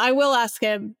 but I will ask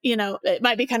him. You know, it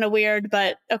might be kind of weird,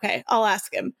 but okay, I'll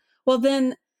ask him. Well,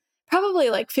 then probably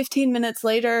like 15 minutes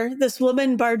later, this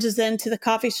woman barges into the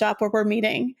coffee shop where we're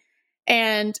meeting.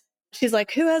 And she's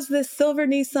like, who has this silver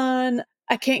Nissan?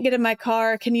 I can't get in my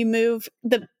car. Can you move?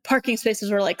 The parking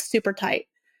spaces were like super tight.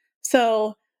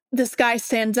 So this guy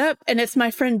stands up, and it's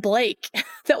my friend Blake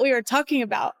that we were talking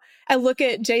about. I look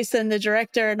at Jason, the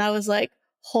director, and I was like,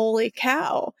 holy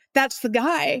cow, that's the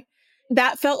guy.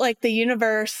 That felt like the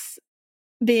universe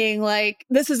being like,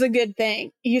 this is a good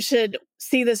thing. You should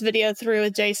see this video through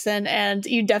with Jason, and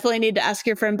you definitely need to ask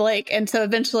your friend Blake. And so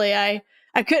eventually I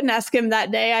couldn't ask him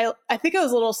that day. I think I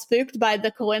was a little spooked by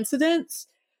the coincidence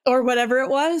or whatever it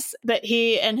was, but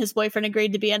he and his boyfriend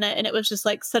agreed to be in it. And it was just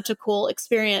like such a cool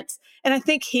experience. And I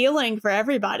think healing for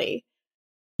everybody.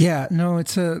 Yeah, no,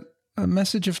 it's a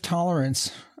message of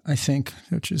tolerance, I think,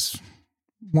 which is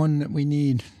one that we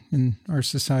need in our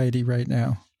society right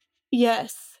now.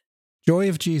 Yes. Joy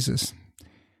of Jesus.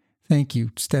 Thank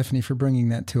you, Stephanie, for bringing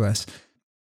that to us.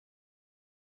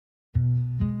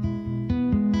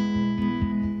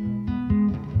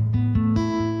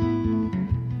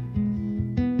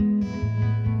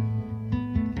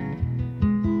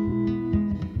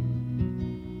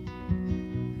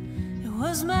 It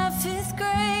was my 5th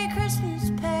grade Christmas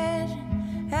pageant.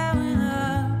 I went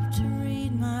up to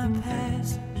read my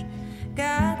passage.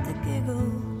 Got the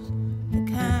giggles, the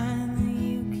kind that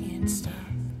you can't stop.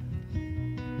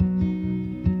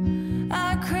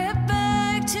 I crept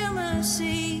back to my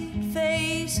seat,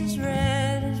 face as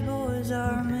red as boys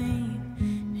are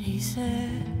mean. He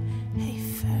said, hey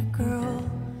fat girl,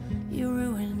 you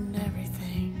ruined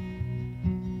everything.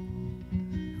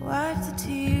 Wipe the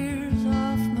tears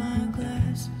off my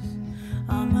glasses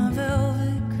on my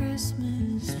velvet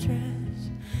Christmas dress,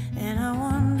 and I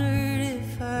wondered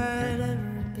if I'd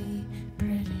ever be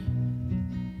pretty.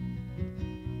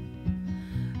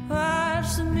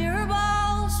 Watch the mirror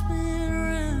ball spin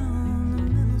around the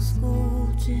middle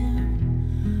school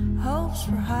gym. Hopes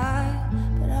were high,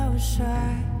 but I was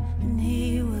shy, and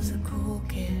he was a cool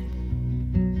kid.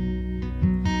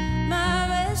 My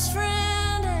best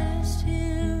friend asked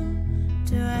him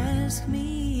to ask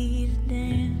me to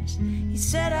dance. He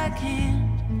said I can't,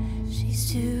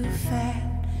 she's too fat.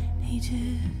 He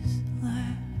just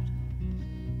laughed.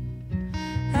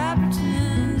 I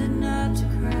pretended not to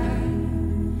cry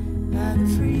by the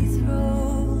free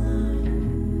throw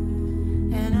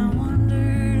line, and I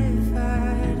wondered if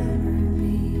I'd ever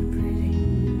be pretty.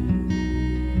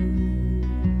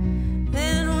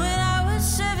 Then when I was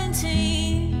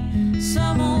 17,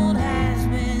 some old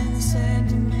has-been said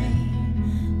to me,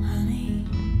 honey,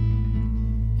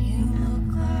 you look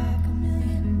like $1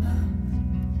 million.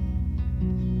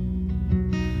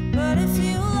 But if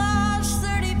you lost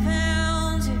 30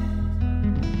 pounds, yeah,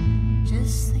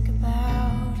 just think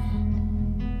about it.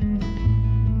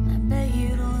 I bet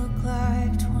you'd look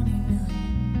like 20 million.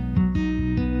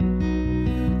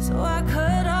 So I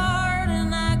cut hard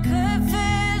and I cut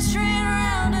fast, ran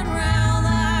round and round the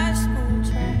high school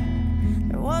track.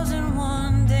 There wasn't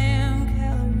one damn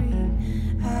calorie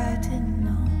I didn't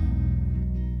know.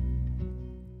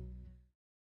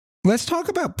 Let's talk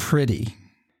about Pretty.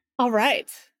 All right.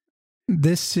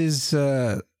 This is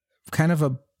kind of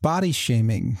a body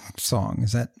shaming song.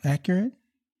 Is that accurate?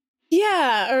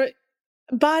 Yeah. Or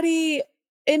body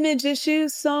image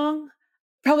issues song.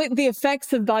 Probably the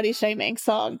effects of body shaming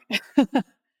song.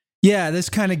 Yeah, this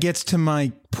kind of gets to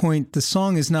my point. The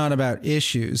song is not about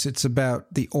issues. It's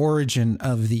about the origin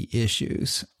of the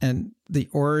issues and the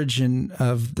origin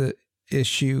of the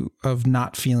issue of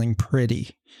not feeling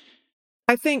pretty.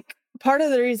 I think part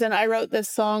of the reason I wrote this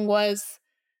song was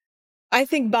I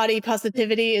think body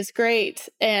positivity is great,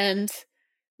 and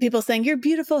people saying you're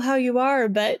beautiful how you are.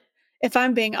 But if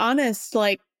I'm being honest,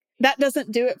 like that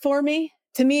doesn't do it for me.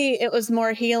 To me, it was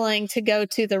more healing to go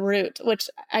to the root, which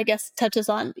I guess touches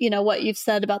on, what you've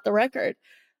said about the record.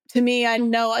 To me, I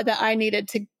know that I needed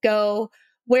to go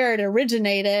where it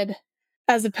originated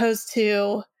as opposed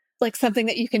to like something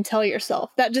that you can tell yourself.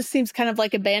 That just seems kind of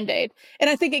like a Band-Aid. And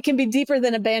I think it can be deeper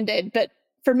than a Band-Aid. But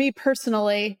for me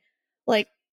personally, like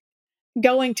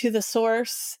going to the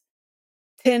source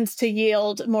tends to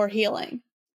yield more healing.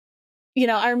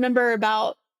 I remember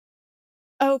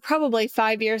probably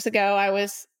 5 years ago, I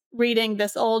was reading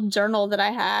this old journal that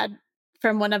I had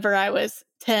from whenever I was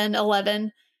 10,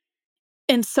 11.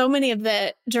 And so many of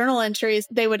the journal entries,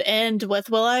 they would end with,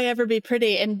 will I ever be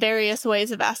pretty? And various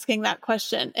ways of asking that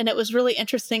question. And it was really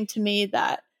interesting to me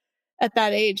that at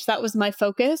that age, that was my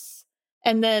focus.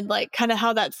 And then like kind of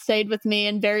how that stayed with me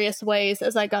in various ways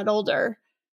as I got older.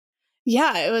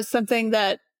 Yeah, it was something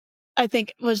that I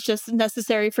think was just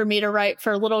necessary for me to write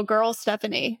for little girl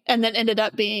Stephanie, and then ended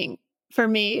up being for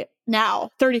me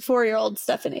now, 34-year-old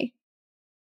Stephanie.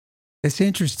 It's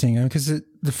interesting because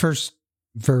the first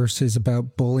verse is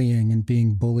about bullying and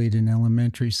being bullied in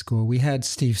elementary school. We had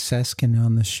Steve Seskin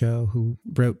on the show who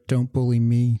wrote Don't Bully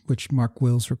Me, which Mark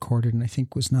Wills recorded and I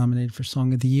think was nominated for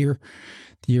Song of the year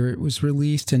it was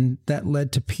released. And that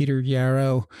led to Peter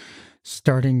Yarrow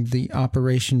starting the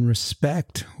Operation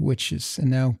Respect, and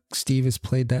now Steve has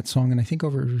played that song in I think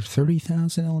over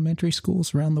 30,000 elementary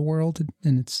schools around the world.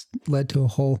 And it's led to a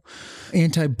whole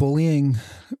anti-bullying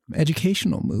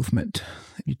educational movement.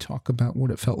 You talk about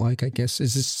what it felt like, I guess.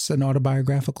 Is this an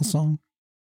autobiographical song?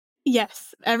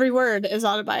 Yes. Every word is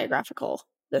autobiographical,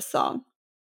 this song.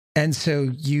 And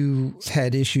so you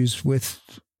had issues with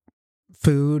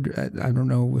food. I don't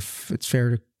know if it's fair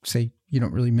to say you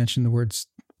don't really mention the words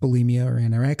bulimia or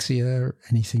anorexia or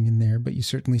anything in there, but you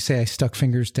certainly say I stuck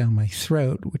fingers down my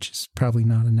throat, which is probably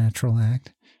not a natural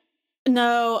act.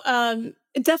 No,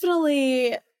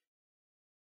 definitely.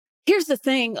 Here's the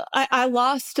thing. I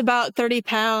lost about 30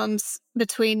 pounds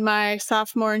between my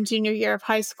sophomore and junior year of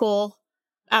high school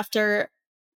after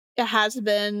a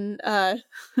has-been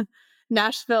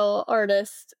Nashville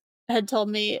artist had told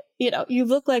me, you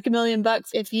look like $1 million.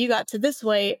 If you got to this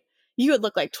weight, you would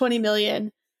look like 20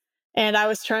 million. And I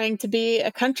was trying to be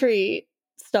a country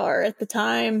star at the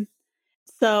time.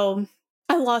 So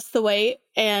I lost the weight,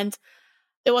 and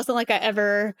it wasn't like I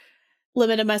ever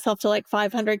limited myself to like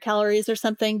 500 calories or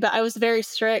something, but I was very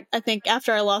strict. I think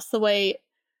after I lost the weight,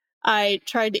 I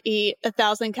tried to eat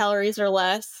 1,000 calories or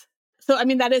less. So, I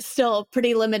mean, that is still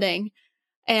pretty limiting.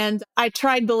 And I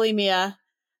tried bulimia,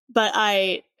 but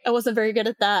I wasn't very good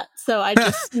at that. So I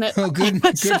just... Oh, good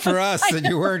for us that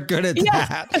you weren't good at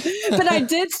that. But I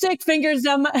did stick fingers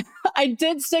down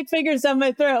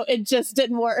my throat. It just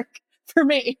didn't work for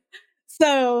me.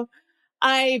 So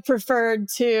I preferred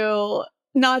to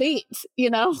not eat,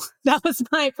 that was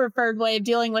my preferred way of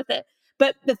dealing with it.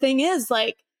 But the thing is,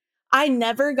 like, I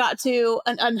never got to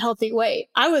an unhealthy weight.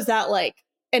 I was at like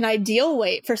an ideal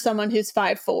weight for someone who's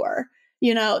 5'4".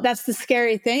 That's the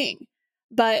scary thing.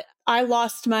 But I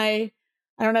lost I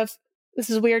don't know if this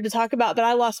is weird to talk about, but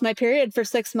I lost my period for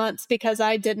 6 months because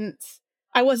I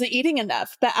wasn't eating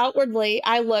enough. But outwardly,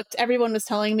 everyone was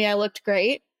telling me I looked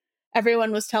great.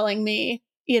 Everyone was telling me,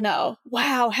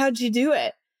 wow, how'd you do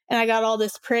it? And I got all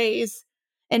this praise.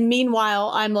 And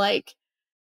meanwhile, I'm like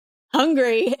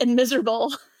hungry and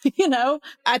miserable,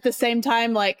 at the same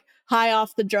time, like high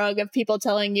off the drug of people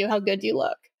telling you how good you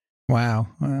look. Wow.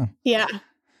 Yeah.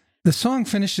 The song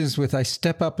finishes with, I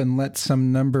step up and let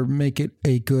some number make it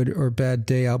a good or bad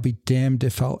day. I'll be damned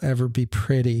if I'll ever be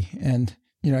pretty. And,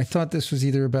 I thought this was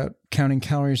either about counting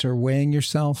calories or weighing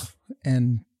yourself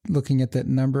and looking at that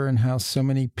number and how so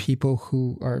many people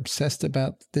who are obsessed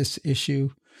about this issue,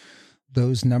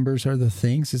 those numbers are the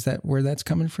things. Is that where that's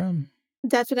coming from?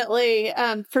 Definitely.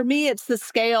 For me, it's the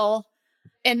scale.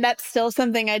 And that's still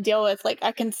something I deal with. Like,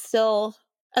 I can still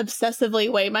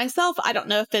obsessively weigh myself. I don't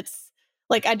know if it's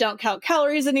like, I don't count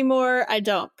calories anymore. I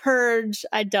don't purge.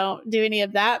 I don't do any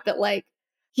of that. But like,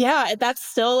 yeah, that's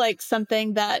still like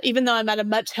something that, even though I'm at a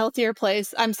much healthier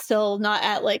place, I'm still not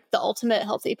at like the ultimate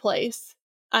healthy place.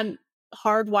 I'm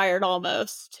hardwired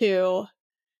almost to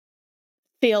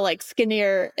feel like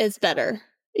skinnier is better,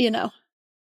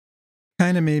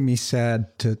 Kind of made me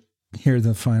sad to hear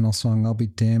the final song, I'll be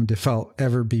damned if I'll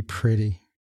ever be pretty.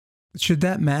 Should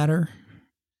that matter?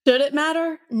 Should it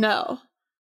matter? No.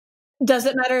 Does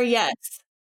it matter? Yes.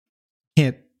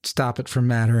 Can't stop it from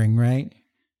mattering, right?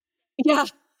 Yeah.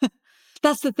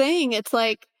 That's the thing. It's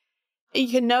like, you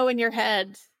can know in your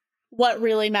head what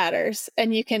really matters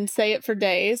and you can say it for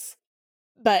days,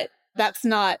 but that's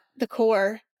not the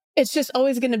core. It's just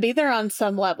always going to be there on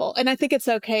some level. And I think it's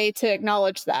okay to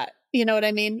acknowledge that. You know what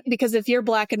I mean? Because if you're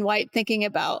black and white thinking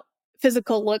about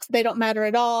physical looks, they don't matter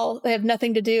at all. They have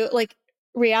nothing to do, like,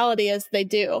 reality is they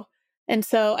do. And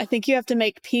so I think you have to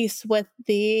make peace with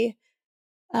the,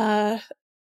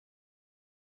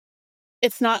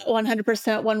 it's not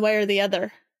 100% one way or the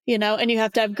other, and you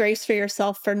have to have grace for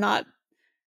yourself for not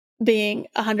being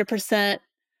 100%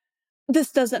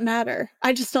 this doesn't matter.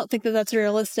 I just don't think that that's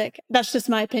realistic. That's just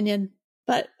my opinion,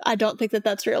 but I don't think that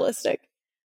that's realistic.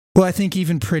 Well, I think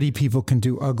even pretty people can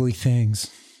do ugly things.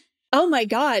 Oh my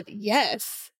God,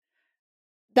 yes.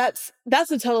 That's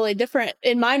a totally different,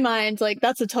 in my mind, like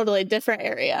that's a totally different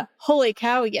area. Holy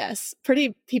cow, yes.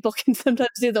 Pretty people can sometimes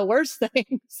do the worst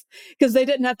things because they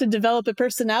didn't have to develop a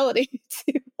personality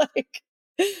to like,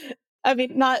 I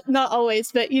mean, not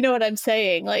always, but you know what I'm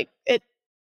saying? Like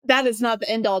that is not the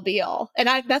end all be all. And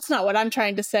that's not what I'm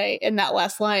trying to say in that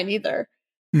last line either.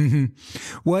 Mm-hmm.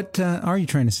 What are you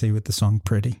trying to say with the song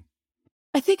Pretty?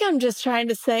 I think I'm just trying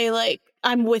to say, like,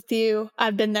 I'm with you.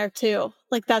 I've been there too.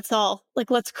 Like, that's all. Like,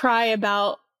 let's cry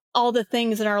about all the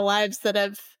things in our lives that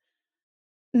have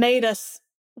made us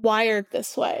wired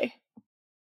this way.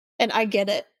 And I get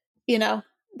it. You know,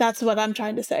 that's what I'm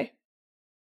trying to say.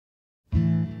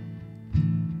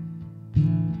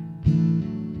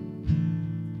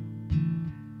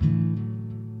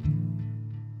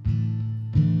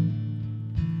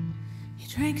 He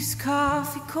drank his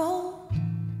coffee cold,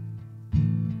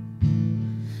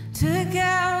 took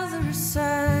out the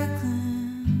recycling.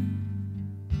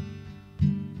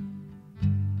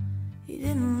 He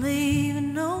didn't leave a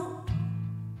note.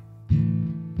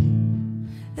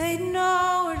 They'd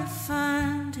know where to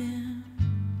find him.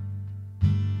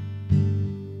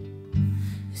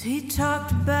 'Cause he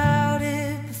talked about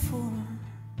it before,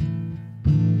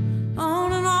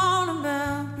 on and on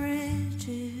about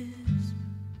bridges.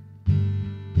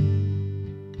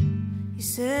 He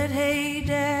said, hey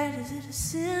Dad, is it a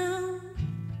sin?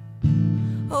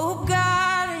 Oh,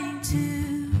 God ain't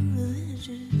too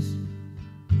religious.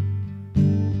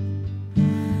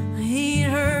 He'd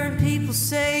heard people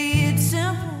say it's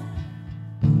simple,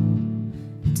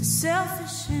 it's a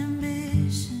selfish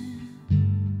ambition.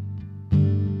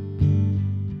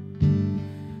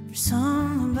 For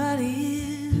somebody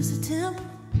is a temple,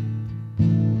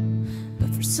 but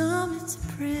for some it's a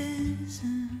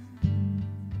prison.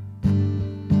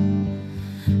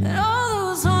 And all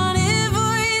those haunted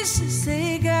voices,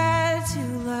 they got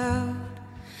too loud.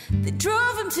 They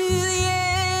drove him to the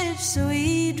edge, so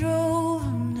he drove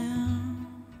him down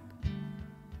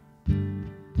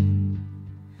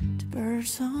to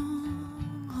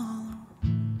Birdsong Hollow.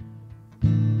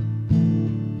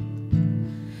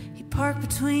 He parked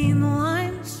between the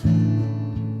lines,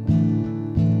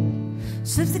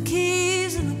 slipped the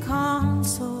keys in the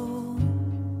console.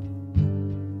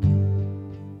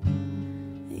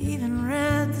 Even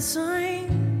read the sign,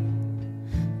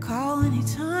 call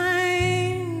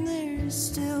anytime, there's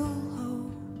still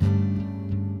hope.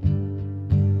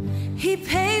 He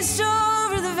paced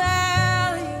over the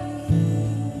valley,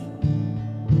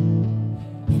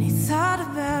 and he thought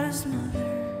about his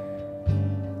mother.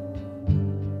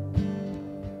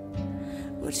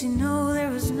 Would she know there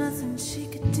was nothing she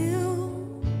could do?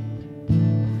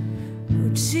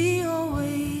 Would she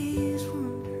always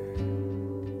wonder?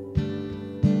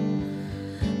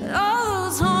 But all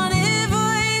those haunted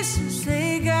voices,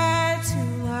 they got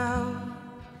too loud.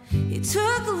 He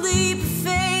took a leap of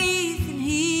faith and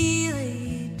he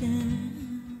laid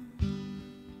down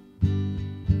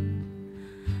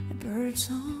at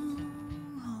Birdsong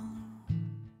Hollow.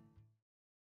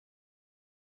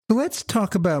 So let's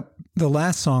talk about the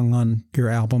last song on your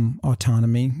album,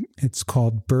 Autonomy. It's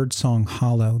called Birdsong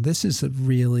Hollow. This is a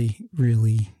really,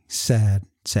 really sad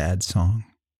song.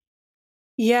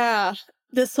 Yeah,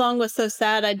 this song was so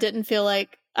sad, I didn't feel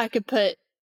like I could put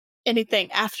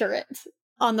anything after it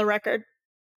on the record.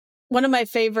 One of my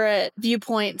favorite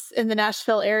viewpoints in the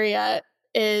Nashville area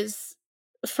is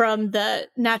from the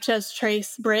Natchez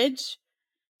Trace Bridge.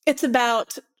 It's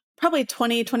about probably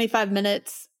 20-25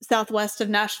 minutes southwest of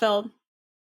Nashville.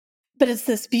 But it's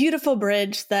this beautiful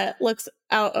bridge that looks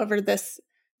out over this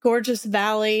gorgeous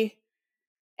valley.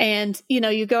 And, you know,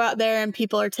 you go out there and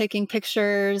people are taking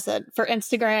pictures for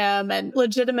Instagram and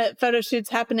legitimate photo shoots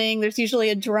happening. There's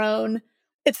usually a drone.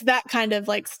 It's that kind of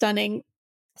like stunning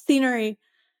scenery.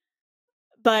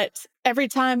 But every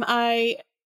time I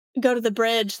go to the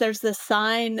bridge, there's this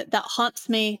sign that haunts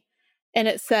me. And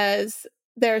it says,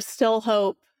 there's still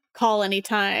hope, call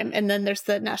anytime. And then there's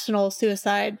the National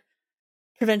Suicide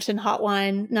Prevention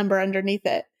Hotline number underneath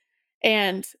it.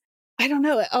 And I don't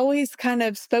know, it always kind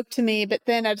of spoke to me. But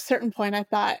then at a certain point, I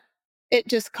thought it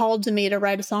just called to me to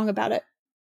write a song about it.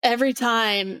 Every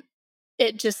time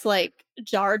it just like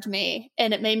jarred me.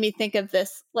 And it made me think of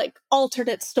this like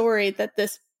alternate story that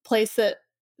this place, that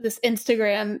this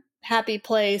Instagram happy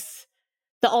place,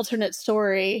 the alternate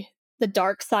story, the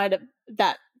dark side of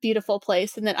that beautiful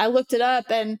place. And then I looked it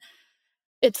up and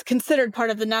it's considered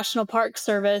part of the National Park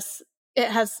Service. It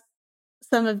has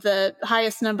some of the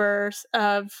highest numbers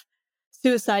of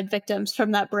suicide victims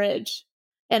from that bridge.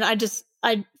 And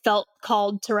I felt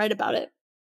called to write about it.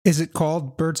 Is it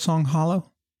called Birdsong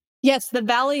Hollow? Yes, the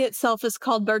valley itself is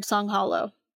called Birdsong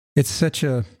Hollow. It's such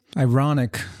a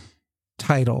ironic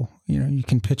title. You know, you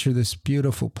can picture this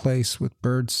beautiful place with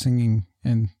birds singing,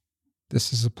 and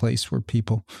this is a place where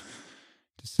people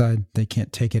decide they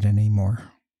can't take it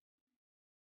anymore.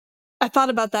 I thought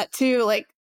about that too, like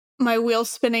my wheels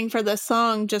spinning for this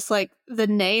song, just like the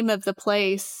name of the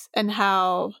place and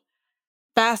how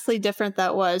vastly different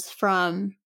that was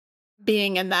from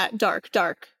being in that dark,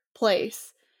 dark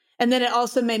place. And then it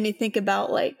also made me think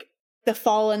about like the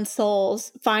fallen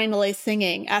souls finally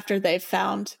singing after they've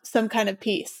found some kind of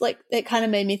peace. Like it kind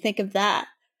of made me think of that.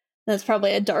 That's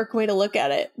probably a dark way to look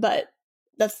at it, but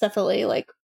that's definitely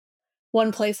like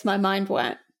one place my mind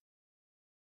went.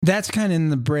 That's kind of in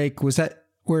the break. Was that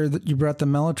where you brought the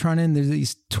mellotron in? There's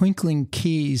these twinkling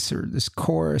keys or this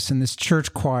chorus and this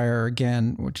church choir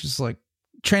again, which is like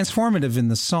transformative in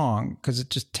the song because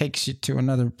it just takes you to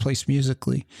another place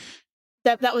musically.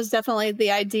 That was definitely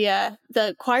the idea.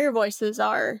 The choir voices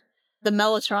are the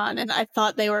mellotron, and I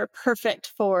thought they were perfect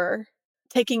for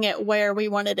taking it where we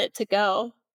wanted it to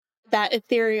go. That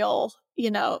ethereal,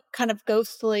 kind of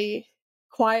ghostly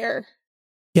choir.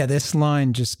 Yeah, this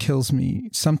line just kills me.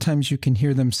 Sometimes you can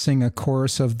hear them sing a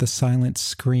chorus of the silent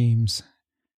screams.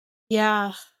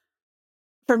 Yeah.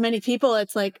 For many people,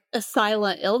 it's like a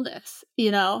silent illness,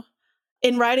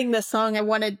 In writing this song, I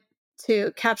wanted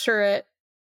to capture it.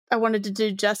 I wanted to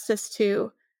do justice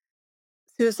to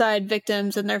suicide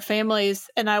victims and their families.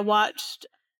 And I watched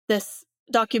this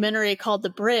documentary called The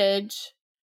Bridge,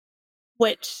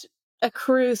 which a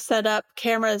crew set up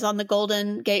cameras on the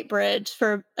Golden Gate Bridge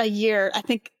for a year. I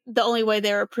think the only way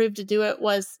they were approved to do it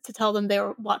was to tell them they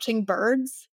were watching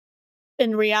birds.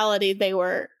 In reality, they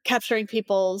were capturing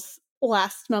people's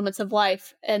last moments of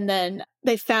life. And then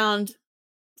they found,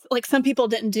 like, some people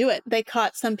didn't do it. They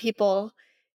caught some people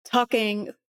talking,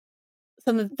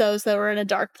 some of those that were in a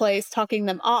dark place, talking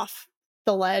them off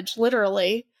the ledge,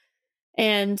 literally.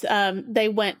 And they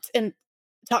went and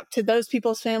talked to those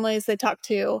people's families. They talked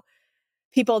to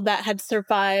people that had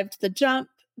survived the jump.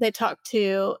 They talked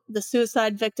to the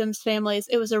suicide victims' families.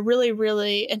 It was a really,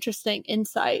 really interesting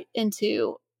insight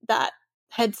into that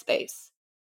headspace.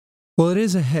 Well, it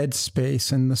is a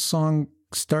headspace, and the song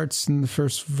starts in the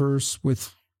first verse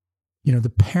with, the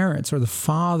parents or the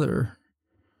father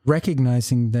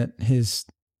recognizing that his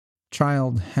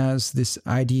child has this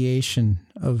ideation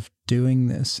of doing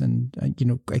this. And,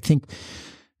 I think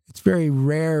it's very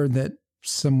rare that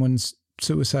someone's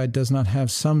suicide does not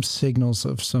have some signals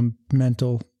of some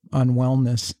mental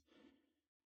unwellness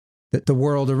that the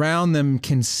world around them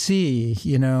can see,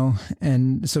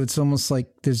 and so it's almost like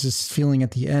there's this feeling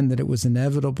at the end that it was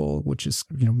inevitable, which is,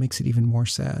 makes it even more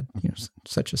sad,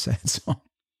 such a sad song.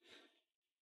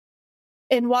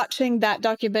 In watching that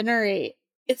documentary,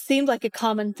 it seemed like a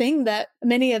common thing that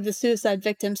many of the suicide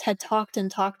victims had talked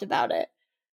about it,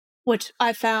 which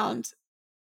I found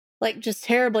like just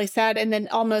terribly sad. And then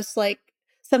almost like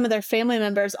some of their family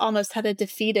members almost had a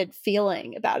defeated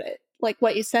feeling about it. Like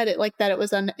what you said, like that it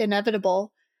was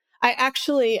inevitable. I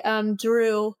actually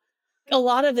drew a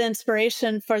lot of the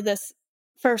inspiration for this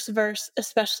first verse,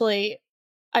 especially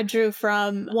I drew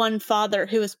from one father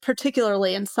who was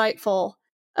particularly insightful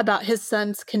about his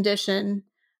son's condition.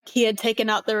 He had taken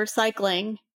out the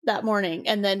recycling that morning,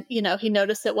 and then, he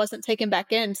noticed it wasn't taken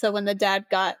back in. So when the dad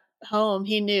got home,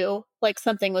 he knew like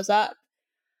something was up,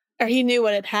 or he knew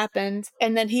what had happened.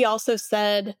 And then he also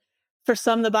said, for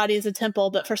some, the body is a temple,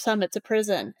 but for some, it's a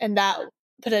prison. And that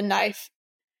put a knife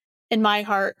in my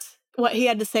heart. What he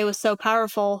had to say was so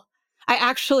powerful. I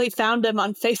actually found him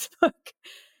on Facebook,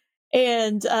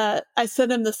 and I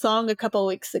sent him the song a couple of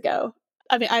weeks ago.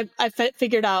 I mean, I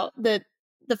figured out the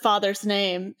father's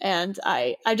name, and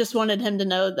I just wanted him to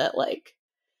know that, like,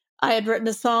 I had written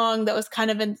a song that was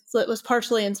kind of that was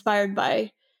partially inspired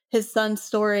by his son's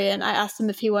story, and I asked him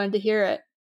if he wanted to hear it.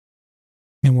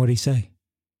 And what'd he say?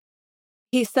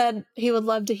 He said he would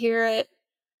love to hear it.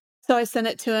 So I sent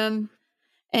it to him,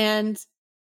 and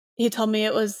he told me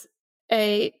it was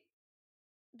a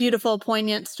beautiful,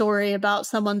 poignant story about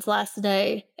someone's last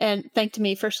day, and thanked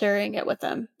me for sharing it with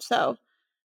him. So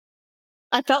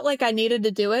I felt like I needed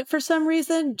to do it for some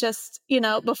reason, just,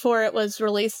 before it was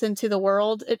released into the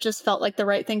world. It just felt like the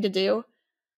right thing to do.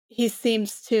 He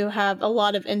seems to have a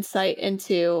lot of insight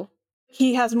into,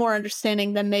 he has more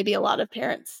understanding than maybe a lot of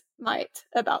parents might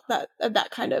about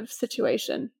that kind of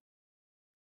situation.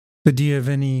 But do you have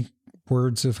any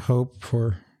words of hope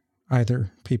for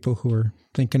either people who are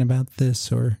thinking about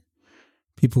this or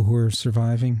people who are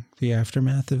surviving the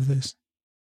aftermath of this?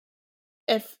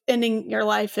 If ending your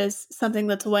life is something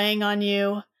that's weighing on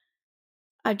you,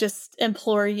 I just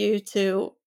implore you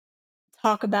to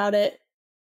talk about it.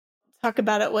 Talk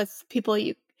about it with people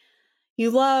you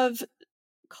love.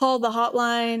 Call the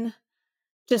hotline.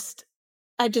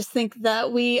 I just think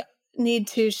that we need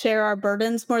to share our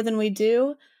burdens more than we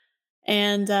do.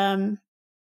 And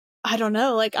I don't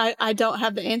know, like I don't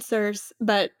have the answers,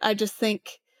 but I just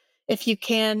think if you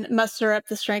can muster up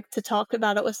the strength to talk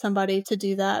about it with somebody, to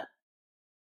do that.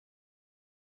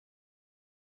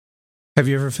 Have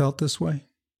you ever felt this way?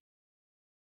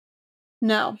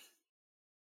 No.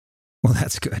 Well,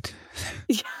 that's good.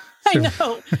 Yeah, I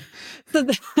know.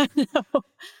 I know.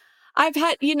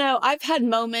 I've had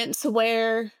moments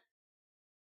where,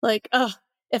 like,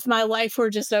 if my life were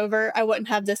just over, I wouldn't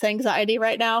have this anxiety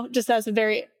right now. Just as a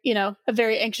very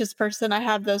anxious person, I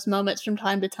have those moments from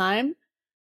time to time.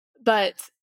 But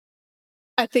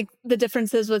I think the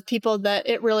difference is with people that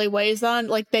it really weighs on,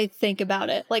 like they think about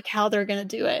it, like how they're going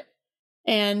to do it.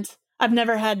 And I've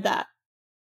never had that.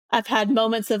 I've had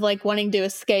moments of like wanting to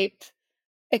escape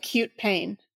acute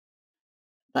pain,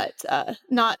 but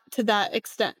not to that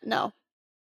extent, no.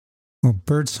 Well,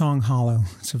 Birdsong Hollow,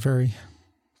 it's a very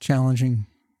challenging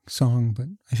song, but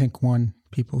I think one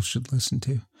people should listen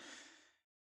to.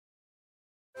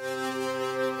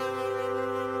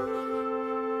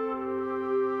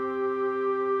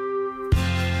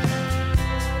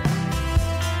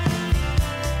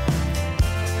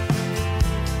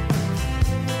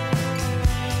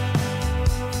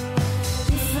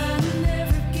 If I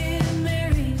never get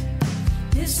married,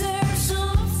 is there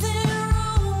something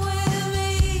wrong with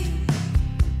me?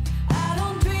 I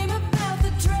don't dream about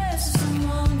the dress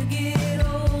someone to get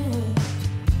over.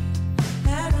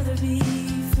 I'd rather be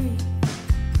free.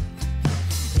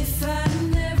 If I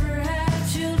never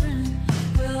have children,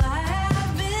 will I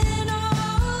have been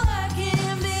all I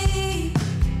can be?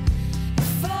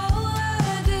 If all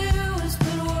I do is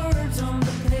put words on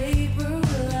the paper,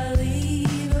 will I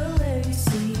leave a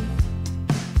legacy?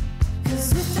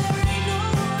 'Cause if there ain't no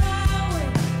highway,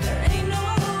 there ain't no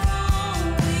wrong.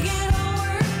 We get all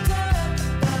worked up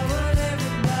about what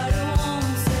everybody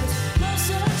wants. There's no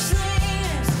such thing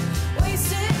as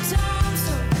wasted time.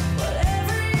 So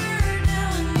whatever you're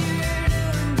doing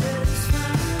just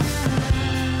fine.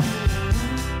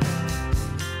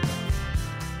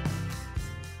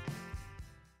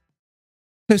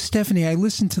 So, Stephanie, I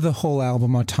listened to the whole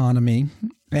album, Autonomy,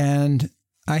 and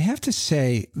I have to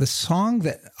say the song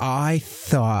that I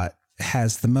thought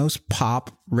has the most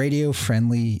pop,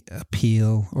 radio-friendly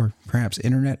appeal, or perhaps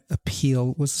internet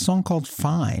appeal, was a song called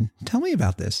Fine. Tell me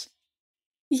about this.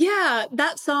 Yeah,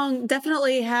 that song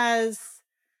definitely has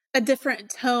a different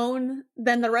tone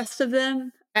than the rest of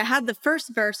them. I had the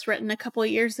first verse written a couple of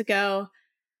years ago.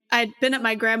 I'd been at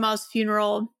my grandma's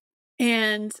funeral,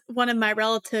 and one of my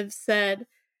relatives said,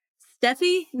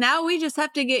 "Steffi, now we just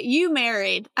have to get you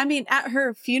married." I mean, at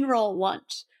her funeral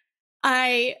lunch.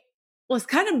 I was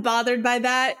kind of bothered by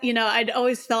that. I'd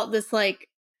always felt this like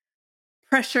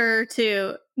pressure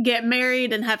to get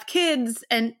married and have kids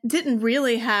and didn't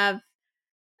really have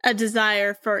a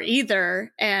desire for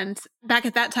either. And back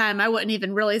at that time, I wouldn't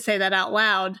even really say that out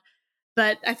loud.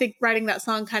 But I think writing that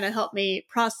song kind of helped me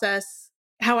process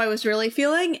how I was really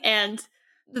feeling. And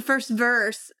the first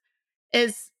verse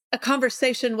is a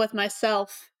conversation with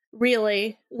myself,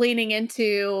 really leaning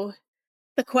into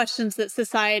the questions that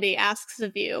society asks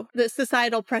of you, the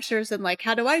societal pressures, and like,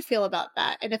 how do I feel about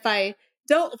that? And if I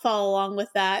don't follow along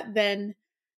with that, then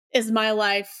is my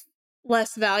life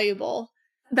less valuable?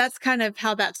 That's kind of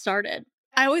how that started.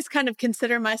 I always kind of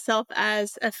consider myself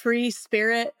as a free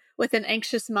spirit with an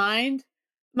anxious mind.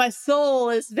 My soul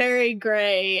is very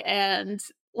gray and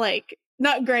like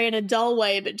not gray in a dull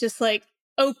way, but just like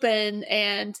open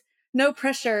and no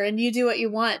pressure and you do what you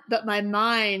want. But my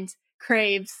mind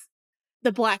craves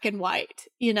the black and white,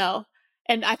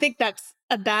 and I think that's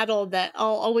a battle that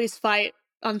I'll always fight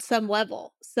on some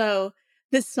level. So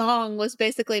this song was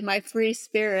basically my free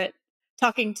spirit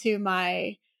talking to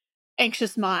my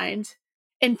anxious mind.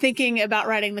 And thinking about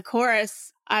writing the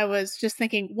chorus, I was just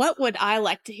thinking, what would I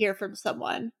like to hear from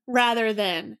someone rather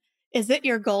than, is it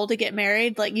your goal to get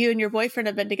married? Like you and your boyfriend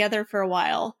have been together for a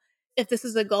while. If this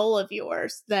is a goal of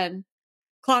yours, then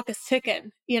clock is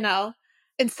ticking,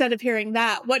 Instead of hearing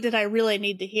that, what did I really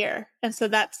need to hear? And so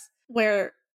that's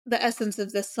where the essence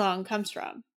of this song comes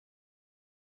from.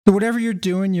 So whatever you're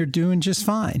doing just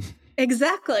fine.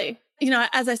 Exactly.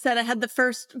 As I said, I had the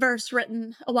first verse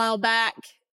written a while back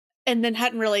and then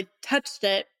hadn't really touched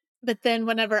it. But then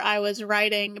whenever I was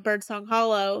writing Birdsong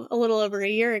Hollow a little over a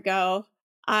year ago,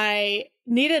 I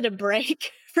needed a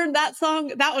break from that song.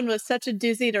 That one was such a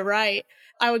doozy to write.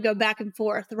 I would go back and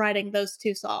forth writing those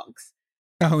two songs.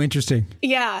 Oh, interesting.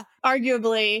 Yeah,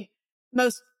 arguably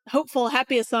most hopeful,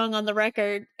 happiest song on the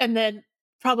record, and then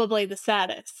probably the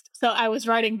saddest. So I was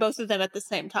writing both of them at the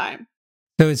same time.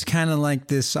 So it's kind of like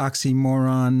this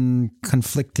oxymoron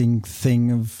conflicting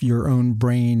thing of your own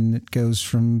brain that goes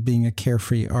from being a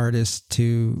carefree artist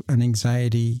to an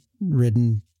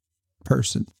anxiety-ridden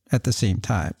person at the same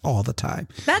time, all the time.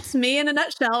 That's me in a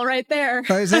nutshell right there.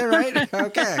 Oh, is that right?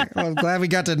 Okay. Well, I'm glad we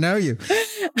got to know you.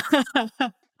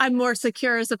 I'm more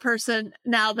secure as a person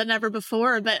now than ever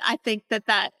before, but I think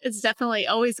that is definitely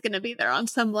always going to be there on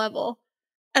some level.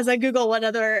 As I Google what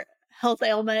other health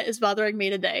ailment is bothering me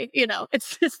today,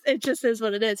 it just is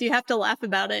what it is. You have to laugh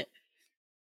about it.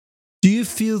 Do you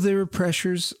feel there are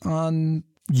pressures on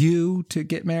you to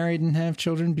get married and have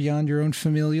children beyond your own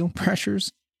familial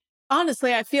pressures?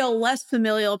 Honestly, I feel less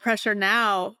familial pressure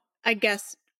now, I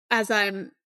guess, as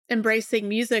I'm embracing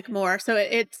music more. So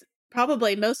it's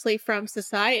probably mostly from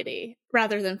society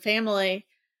rather than family.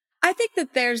 I think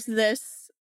that there's this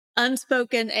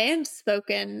unspoken and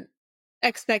spoken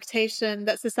expectation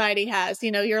that society has.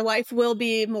 Your life will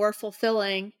be more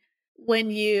fulfilling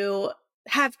when you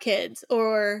have kids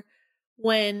or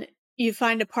when you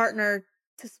find a partner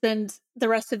to spend the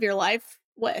rest of your life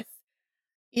with.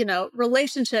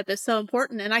 Relationship is so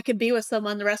important, and I could be with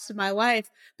someone the rest of my life,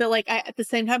 but at the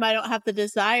same time, I don't have the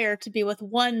desire to be with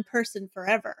one person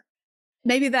forever.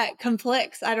 Maybe that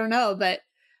conflicts. I don't know, but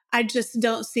I just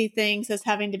don't see things as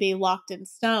having to be locked in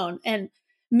stone. And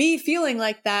me feeling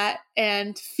like that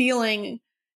and feeling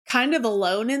kind of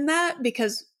alone in that,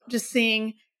 because just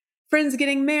seeing friends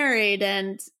getting married,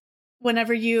 and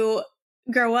whenever you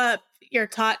grow up, you're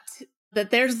taught that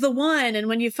there's the one. And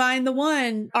when you find the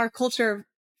one, our culture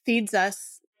feeds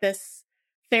us this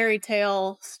fairy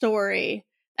tale story.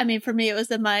 I mean, for me, it was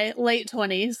in my late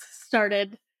 20s,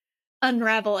 started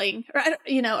unraveling, or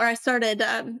I started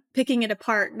picking it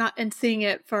apart, and seeing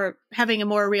it for having a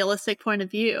more realistic point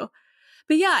of view.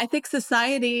 But yeah, I think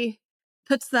society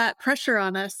puts that pressure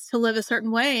on us to live a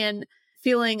certain way, and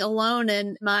feeling alone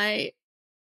in my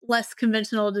less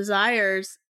conventional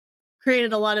desires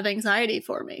created a lot of anxiety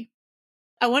for me.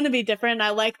 I want to be different. I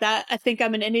like that. I think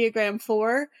I'm an Enneagram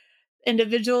 4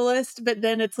 individualist, but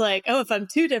then it's like, oh, if I'm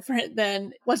too different,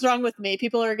 then what's wrong with me?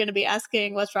 People are going to be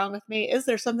asking, what's wrong with me? Is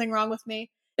there something wrong with me?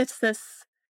 It's this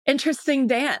interesting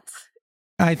dance.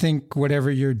 I think whatever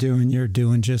you're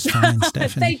doing just fine,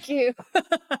 Stephanie. Thank you.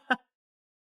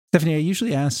 Stephanie, I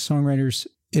usually ask songwriters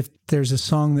if there's a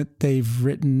song that they've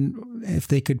written, if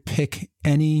they could pick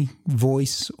any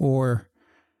voice or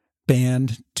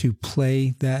band to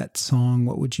play that song,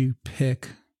 what would you pick?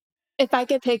 If I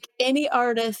could pick any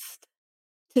artist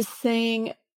to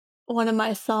sing one of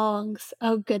my songs,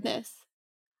 oh goodness.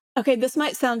 Okay, this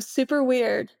might sound super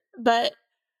weird, but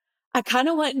I kind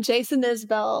of want Jason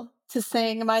Isbell to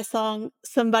sing my song,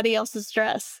 Somebody Else's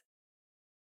Dress.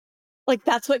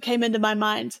 That's what came into my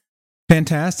mind.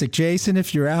 Fantastic. Jason,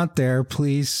 if you're out there,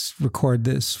 please record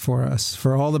this for us,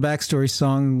 for all the Backstory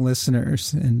Song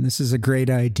listeners. And this is a great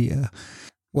idea.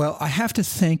 Well, I have to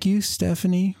thank you,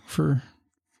 Stephanie, for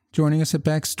joining us at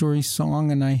Backstory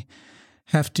Song. And I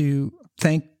have to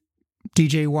thank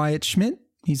DJ Wyatt Schmidt.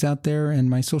 He's out there, and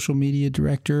my social media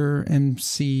director,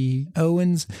 MC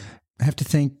Owens. I have to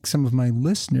thank some of my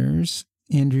listeners,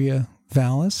 Andrea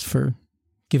Vallis, for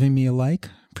giving me a like.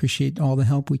 Appreciate all the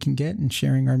help we can get in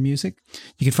sharing our music.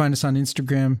 You can find us on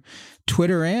Instagram,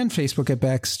 Twitter, and Facebook at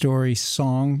Backstory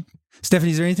Song.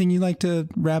 Stephanie, is there anything you'd like to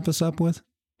wrap us up with?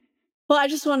 Well, I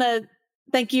just want to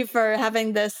thank you for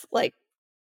having this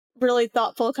really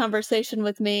thoughtful conversation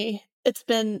with me. It's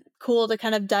been cool to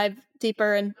kind of dive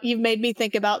deeper, and you've made me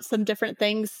think about some different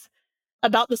things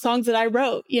about the songs that I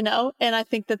wrote, and I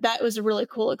think that was a really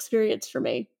cool experience for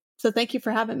me. So thank you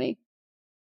for having me.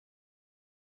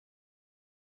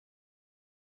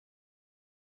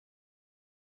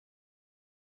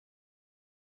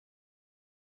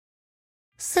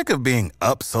 Sick of being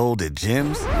upsold at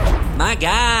gyms? My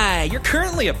guy, you're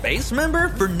currently a base member?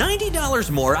 For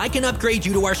 $90 more, I can upgrade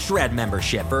you to our Shred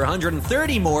membership. For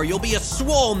 $130 more, you'll be a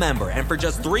Swole member. And for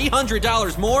just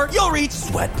 $300 more, you'll reach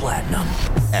Sweat Platinum.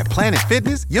 At Planet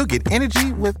Fitness, you'll get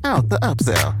energy without the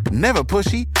upsell. Never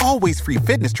pushy, always free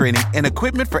fitness training and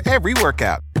equipment for every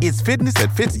workout. It's fitness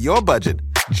that fits your budget.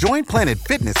 Join Planet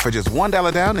Fitness for just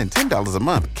 $1 down and $10 a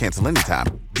month. Cancel anytime.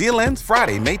 Deal ends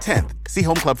Friday, May 10th. See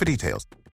Home Club for details.